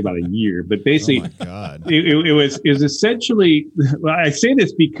 It took me about a year, but basically, oh my God. It was essentially, well, I say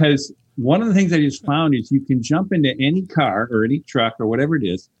this because one of the things I just found is you can jump into any car or any truck or whatever it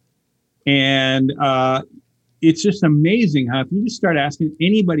is. And it's just amazing how if you just start asking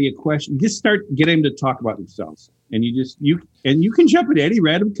anybody a question, just start getting them to talk about themselves. And you can jump into any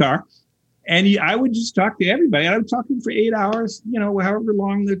random car. And I would just talk to everybody. I would talk to them for 8 hours, however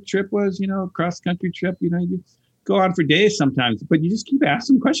long the trip was, cross country trip, you go on for days sometimes, but you just keep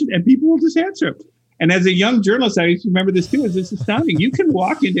asking questions and people will just answer. And as a young journalist, I used to remember this too. It's astounding. You can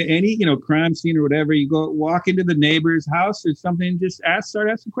walk into any, crime scene or whatever. You go walk into the neighbor's house or something, and just start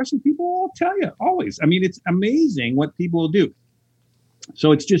asking questions. People will tell you always. I mean, it's amazing what people will do.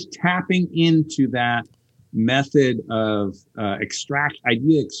 So it's just tapping into that method of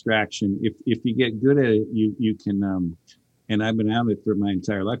idea extraction. If you get good at it, you can. And I've been at it for my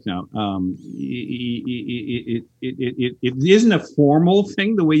entire life now. It isn't a formal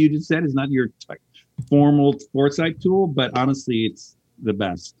thing. The way you just said is not your formal foresight tool, but honestly, it's the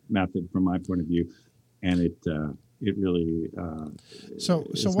best method from my point of view, and it really it's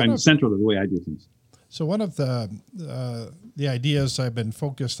been central to the way I do things. So one of the ideas I've been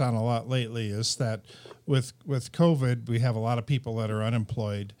focused on a lot lately is that with COVID, we have a lot of people that are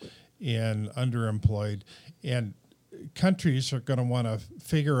unemployed and underemployed, and countries are going to want to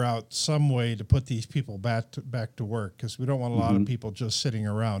figure out some way to put these people back to work, because we don't want a lot of people just sitting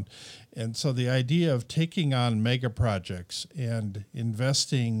around. And so the idea of taking on mega projects and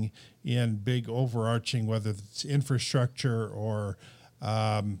investing in big overarching, whether it's infrastructure or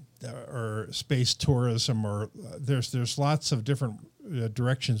space tourism, or there's lots of different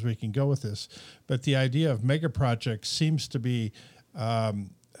directions we can go with this. But the idea of mega projects seems to be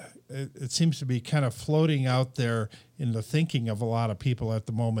it seems to be kind of floating out there in the thinking of a lot of people at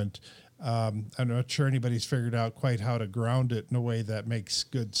the moment. I'm not sure anybody's figured out quite how to ground it in a way that makes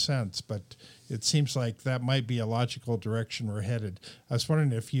good sense, but it seems like that might be a logical direction we're headed. I was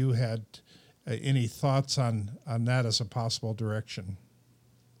wondering if you had any thoughts on that as a possible direction.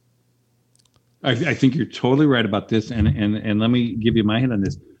 I think you're totally right about this, and let me give you my hand on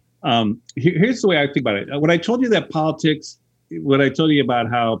this. Here's the way I think about it. When I told you that what I told you about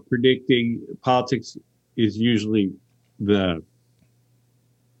how predicting politics is usually the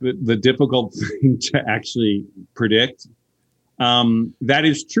difficult thing to actually predict. That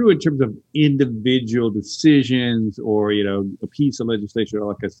is true in terms of individual decisions or, a piece of legislation, all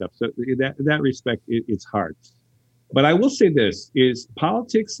that kind of stuff. So in that respect, it's hard. But I will say this is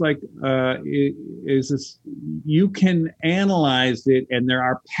politics you can analyze it, and there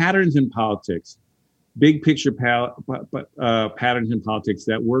are patterns in politics, big picture patterns in politics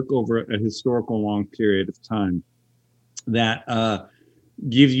that work over a historical long period of time that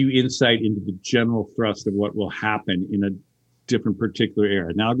gives you insight into the general thrust of what will happen in a different particular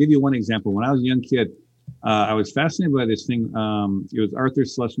era. Now, I'll give you one example. When I was a young kid, I was fascinated by this thing. It was Arthur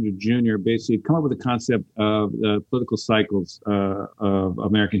Schlesinger Jr. basically come up with the concept of the political cycles of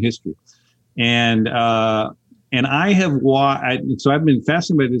American history. And I have so I've been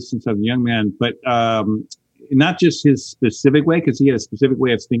fascinated by this since I was a young man, but not just his specific way, because he had a specific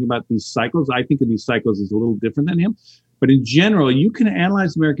way of thinking about these cycles. I think of these cycles as a little different than him. But in general, you can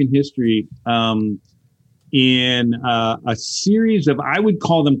analyze American history in a series of, I would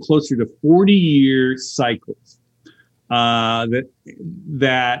call them closer to 40-year cycles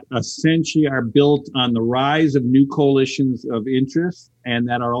that essentially are built on the rise of new coalitions of interest, and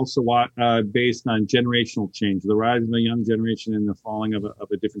that are also based on generational change, the rise of a young generation and the falling of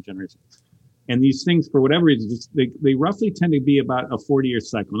a different generation. And these things, for whatever reason, they roughly tend to be about a 40-year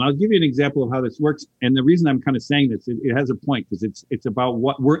cycle. And I'll give you an example of how this works. And the reason I'm kind of saying this, it has a point, because it's about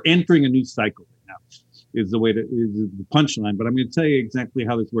what we're entering a new cycle right now, is the punchline. But I'm going to tell you exactly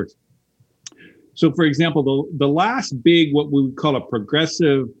how this works. So, for example, the last big, what we would call a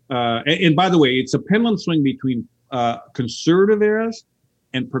progressive, and by the way, it's a pendulum swing between conservative eras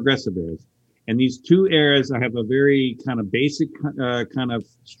and progressive eras. And these two eras have a very kind of basic kind of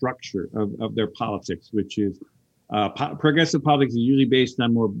structure of their politics, which is progressive politics is usually based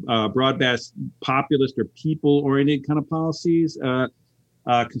on more broad-based populist or people-oriented kind of policies.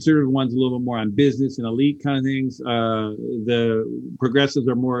 Conservative ones a little bit more on business and elite kind of things. The progressives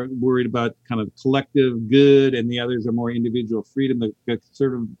are more worried about kind of collective good, and the others are more individual freedom. The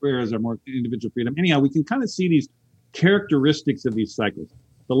conservative eras are more individual freedom. Anyhow, we can kind of see these characteristics of these cycles.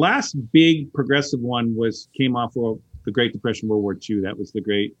 The last big progressive one came off of the Great Depression, World War II. That was the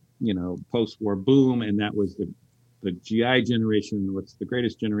great, post-war boom, and that was the GI generation. What's the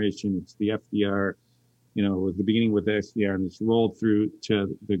greatest generation? It's the FDR. It was the beginning with the SDR, and it's rolled through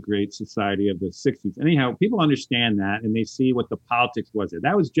to the Great Society of the 60s. Anyhow, people understand that, and they see what the politics was there.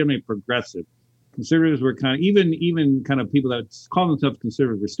 That was generally progressive. Conservatives were kind of, even kind of people that call themselves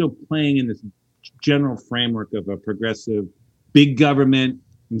conservatives, were still playing in this general framework of a progressive, big government,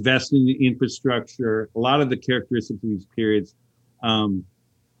 investing in infrastructure. A lot of the characteristics of these periods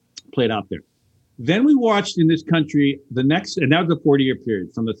played out there. Then we watched in this country and that was a 40-year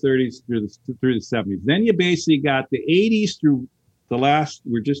period from the 30s through the 70s. Then you basically got the 80s through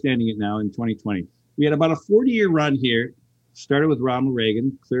we're just ending it now in 2020. We had about a 40-year run here, started with Ronald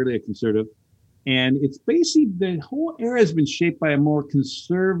Reagan, clearly a conservative. And it's basically the whole era has been shaped by a more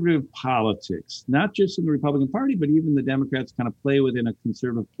conservative politics, not just in the Republican Party, but even the Democrats kind of play within a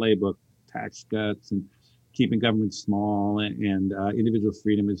conservative playbook, tax cuts and keeping government small and individual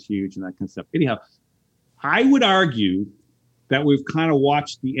freedom is huge and that kind of stuff. Anyhow, I would argue that we've kind of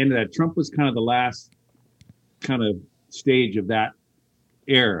watched the end of that. Trump was kind of the last kind of stage of that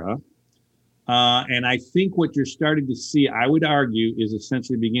era. And I think what you're starting to see, I would argue, is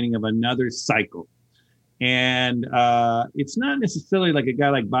essentially the beginning of another cycle. And it's not necessarily like a guy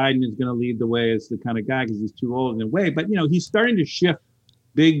like Biden is going to lead the way as the kind of guy because he's too old in a way, but he's starting to shift.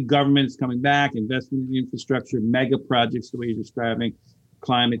 Big governments coming back, investment in infrastructure, mega projects, the way you're describing,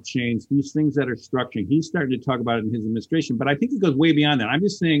 climate change, these things that are structuring. He's starting to talk about it in his administration, but I think it goes way beyond that. I'm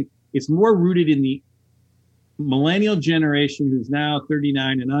just saying it's more rooted in the millennial generation who's now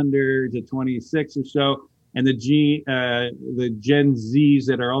 39 and under to 26 or so, and the Gen Zs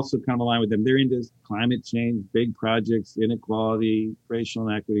that are also kind of aligned with them. They're into climate change, big projects, inequality, racial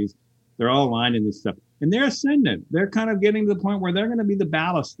inequities. They're all aligned in this stuff. And they're ascendant. They're kind of getting to the point where they're going to be the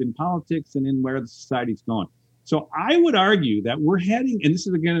ballast in politics and in where the society's going. So I would argue that we're heading, and this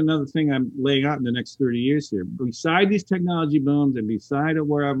is again another thing I'm laying out in the next 30 years here, beside these technology booms and beside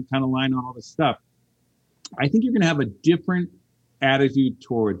where I'm kind of laying on all this stuff, I think you're going to have a different attitude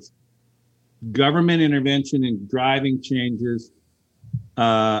towards government intervention and driving changes,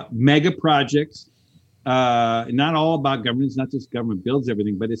 mega projects. Not all about government. It's not just government builds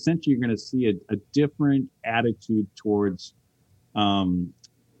everything, but essentially you're going to see a different attitude towards a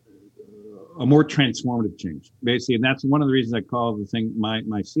more transformative change, basically. And that's one of the reasons I call the thing,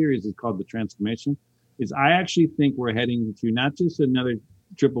 my series is called The Transformation, is I actually think we're heading to not just another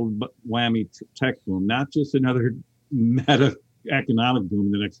triple whammy tech boom, not just another meta economic boom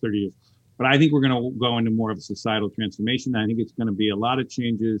in the next 30 years, but I think we're going to go into more of a societal transformation. I think it's going to be a lot of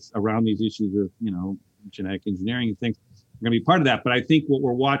changes around these issues of, genetic engineering and things are going to be part of that. But I think what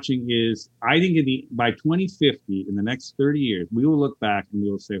we're watching is, I think by 2050, in the next 30 years, we will look back and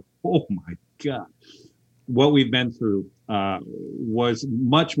we will say, oh my God, what we've been through was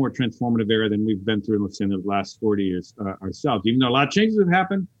much more transformative era than we've been through, let's say, in the last 40 years ourselves. Even though a lot of changes have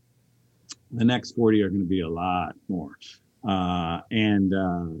happened, the next 40 are going to be a lot more. And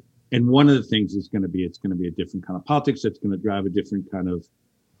one of the things is going to be, it's going to be a different kind of politics that's going to drive a different kind of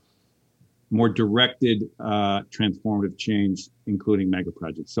more directed transformative change, including mega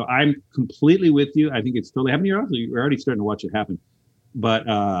projects. So I'm completely with you. I think it's totally happening. You're already starting to watch it happen. But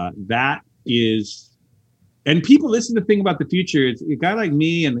that is, and people, listen to the thing about the future. It's a guy like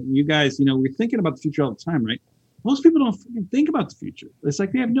me and you guys, we're thinking about the future all the time, right? Most people don't think about the future. It's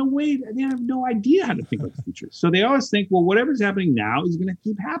like they have no idea how to think about the future. So they always think, well, whatever's happening now is going to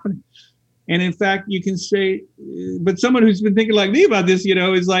keep happening. And in fact, you can say, but someone who's been thinking like me about this,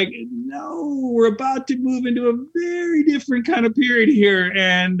 is like, no, we're about to move into a very different kind of period here.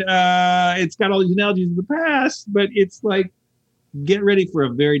 And it's got all these analogies of the past, but it's like, get ready for a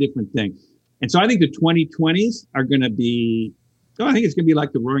very different thing. And so I think the 2020s are going to be, I think it's going to be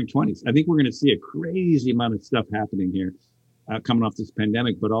like the Roaring 20s. I think we're going to see a crazy amount of stuff happening here coming off this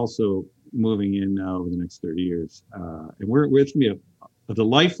pandemic, but also moving in over the next 30 years. And it's going to be a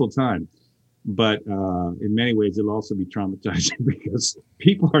delightful time. But in many ways, it'll also be traumatizing because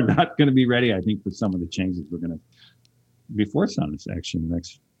people are not going to be ready, I think, for some of the changes we're going to be forced on us actually in the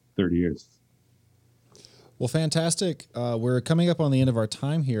next 30 years. Well, fantastic. We're coming up on the end of our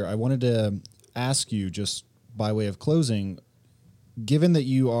time here. I wanted to ask you, just by way of closing, given that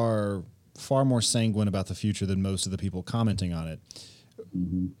you are far more sanguine about the future than most of the people commenting on it,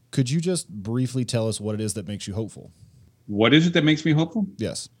 could you just briefly tell us what it is that makes you hopeful? What is it that makes me hopeful?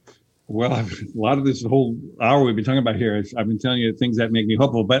 Yes. Well, a lot of this whole hour we've been talking about here, I've been telling you the things that make me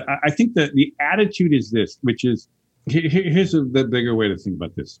hopeful. But I think that the attitude is this, which is, here's the bigger way to think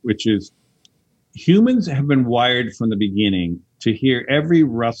about this, which is humans have been wired from the beginning to hear every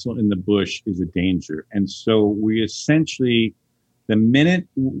rustle in the bush is a danger. And so we essentially, the minute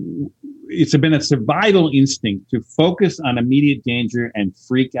it's been a survival instinct to focus on immediate danger and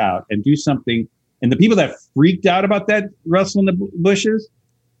freak out and do something. And the people that freaked out about that rustle in the bushes,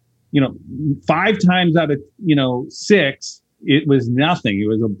 5 times out of, 6, it was nothing. It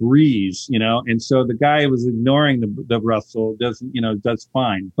was a breeze, and so the guy who was ignoring the rustle does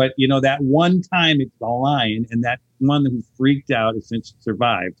fine. But, that one time it's the lion, and that one who freaked out essentially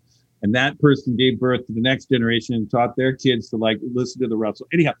survived. And that person gave birth to the next generation and taught their kids to listen to the rustle.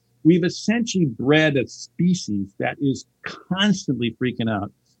 Anyhow, we've essentially bred a species that is constantly freaking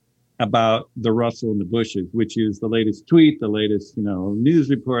out about the rustle in the bushes, which is the latest tweet, the latest,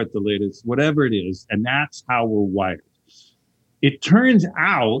 news report, the latest, whatever it is. And that's how we're wired. It turns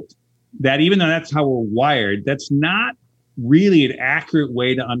out that even though that's how we're wired, that's not really an accurate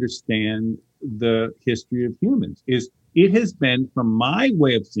way to understand the history of humans. It has been, from my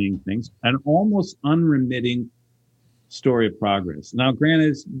way of seeing things, an almost unremitting story of progress. Now, granted,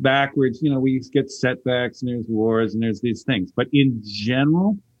 it's backwards, we get setbacks and there's wars and there's these things. But in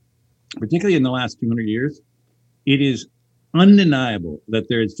general, particularly in the last 200 years, it is undeniable that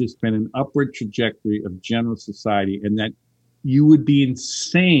there has just been an upward trajectory of general society, and that you would be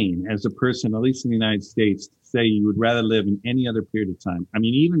insane as a person, at least in the United States, to say you would rather live in any other period of time. I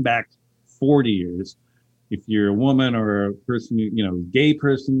mean, even back 40 years, if you're a woman or a person, gay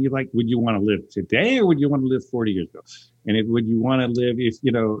person, would you want to live today or would you want to live 40 years ago? And would you want to live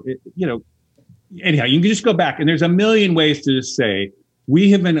anyhow, you can just go back, and there's a million ways to just say,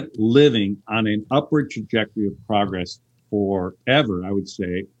 we have been living on an upward trajectory of progress forever, I would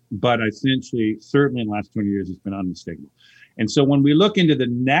say, but essentially, certainly in the last 20 years, it's been unmistakable. And so when we look into the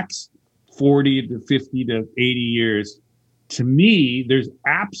next 40 to 50 to 80 years, to me, there's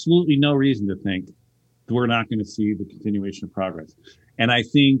absolutely no reason to think that we're not going to see the continuation of progress. And I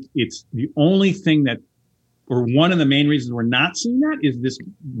think it's the only thing that, or one of the main reasons we're not seeing that, is this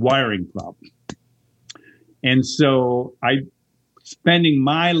wiring problem. And so spending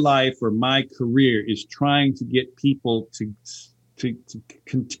my life or my career is trying to get people to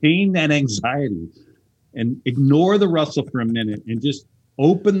contain that anxiety and ignore the rustle for a minute and just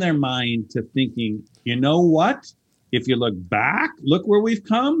open their mind to thinking, you know what? If you look back, look where we've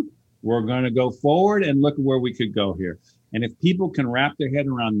come. We're going to go forward and look at where we could go here. And if people can wrap their head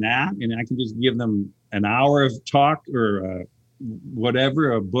around that, and I can just give them an hour of talk or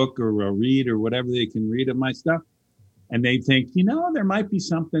whatever, a book or a read or whatever they can read of my stuff, and they think, there might be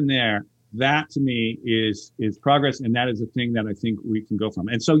something there. That to me is progress. And that is a thing that I think we can go from.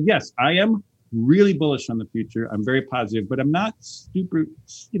 And so, yes, I am really bullish on the future. I'm very positive, but I'm not super,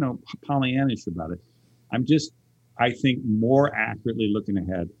 Pollyannish about it. I'm just, I think, more accurately looking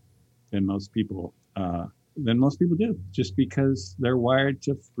ahead than most people do, just because they're wired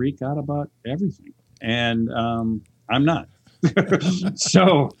to freak out about everything. And I'm not.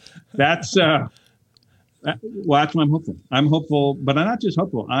 So that's why I'm hopeful. I'm hopeful, but I'm not just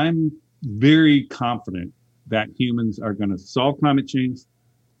hopeful. I'm very confident that humans are going to solve climate change,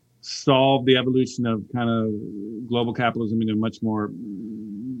 solve the evolution of kind of global capitalism in a much more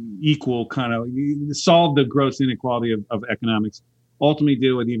equal kind of, solve the gross inequality of economics, ultimately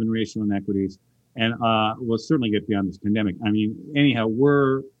deal with even racial inequities, and we'll certainly get beyond this pandemic. I mean, anyhow,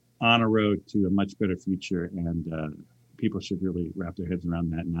 we're on a road to a much better future, and people should really wrap their heads around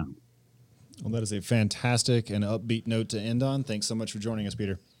that now. Well, that is a fantastic and upbeat note to end on. Thanks so much for joining us,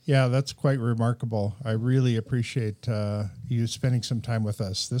 Peter. Yeah, that's quite remarkable. I really appreciate you spending some time with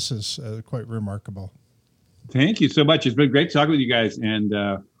us. This is quite remarkable. Thank you so much. It's been great talking with you guys, and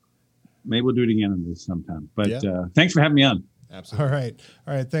maybe we'll do it again on this sometime. But thanks for having me on. Absolutely.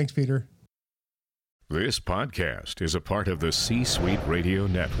 All right. Thanks, Peter. This podcast is a part of the C-Suite Radio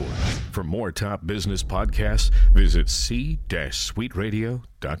Network. For more top business podcasts, visit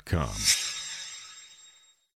c-suiteradio.com.